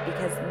subscribe button,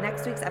 because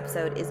next week's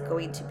episode is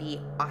going to be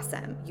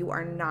awesome. You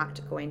are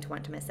not going to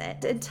want to miss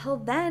it. Until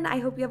then, I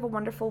hope you have a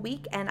wonderful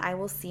week, and I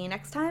will see you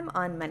next time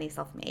on Money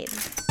Self-Made.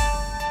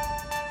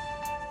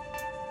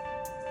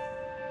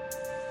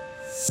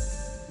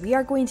 We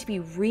are going to be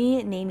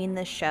renaming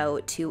the show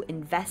to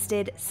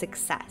Invested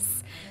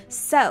Success.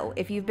 So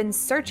if you've been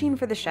searching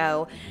for the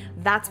show,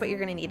 that's what you're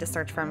going to need to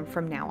search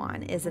from now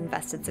on, is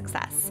Invested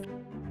Success.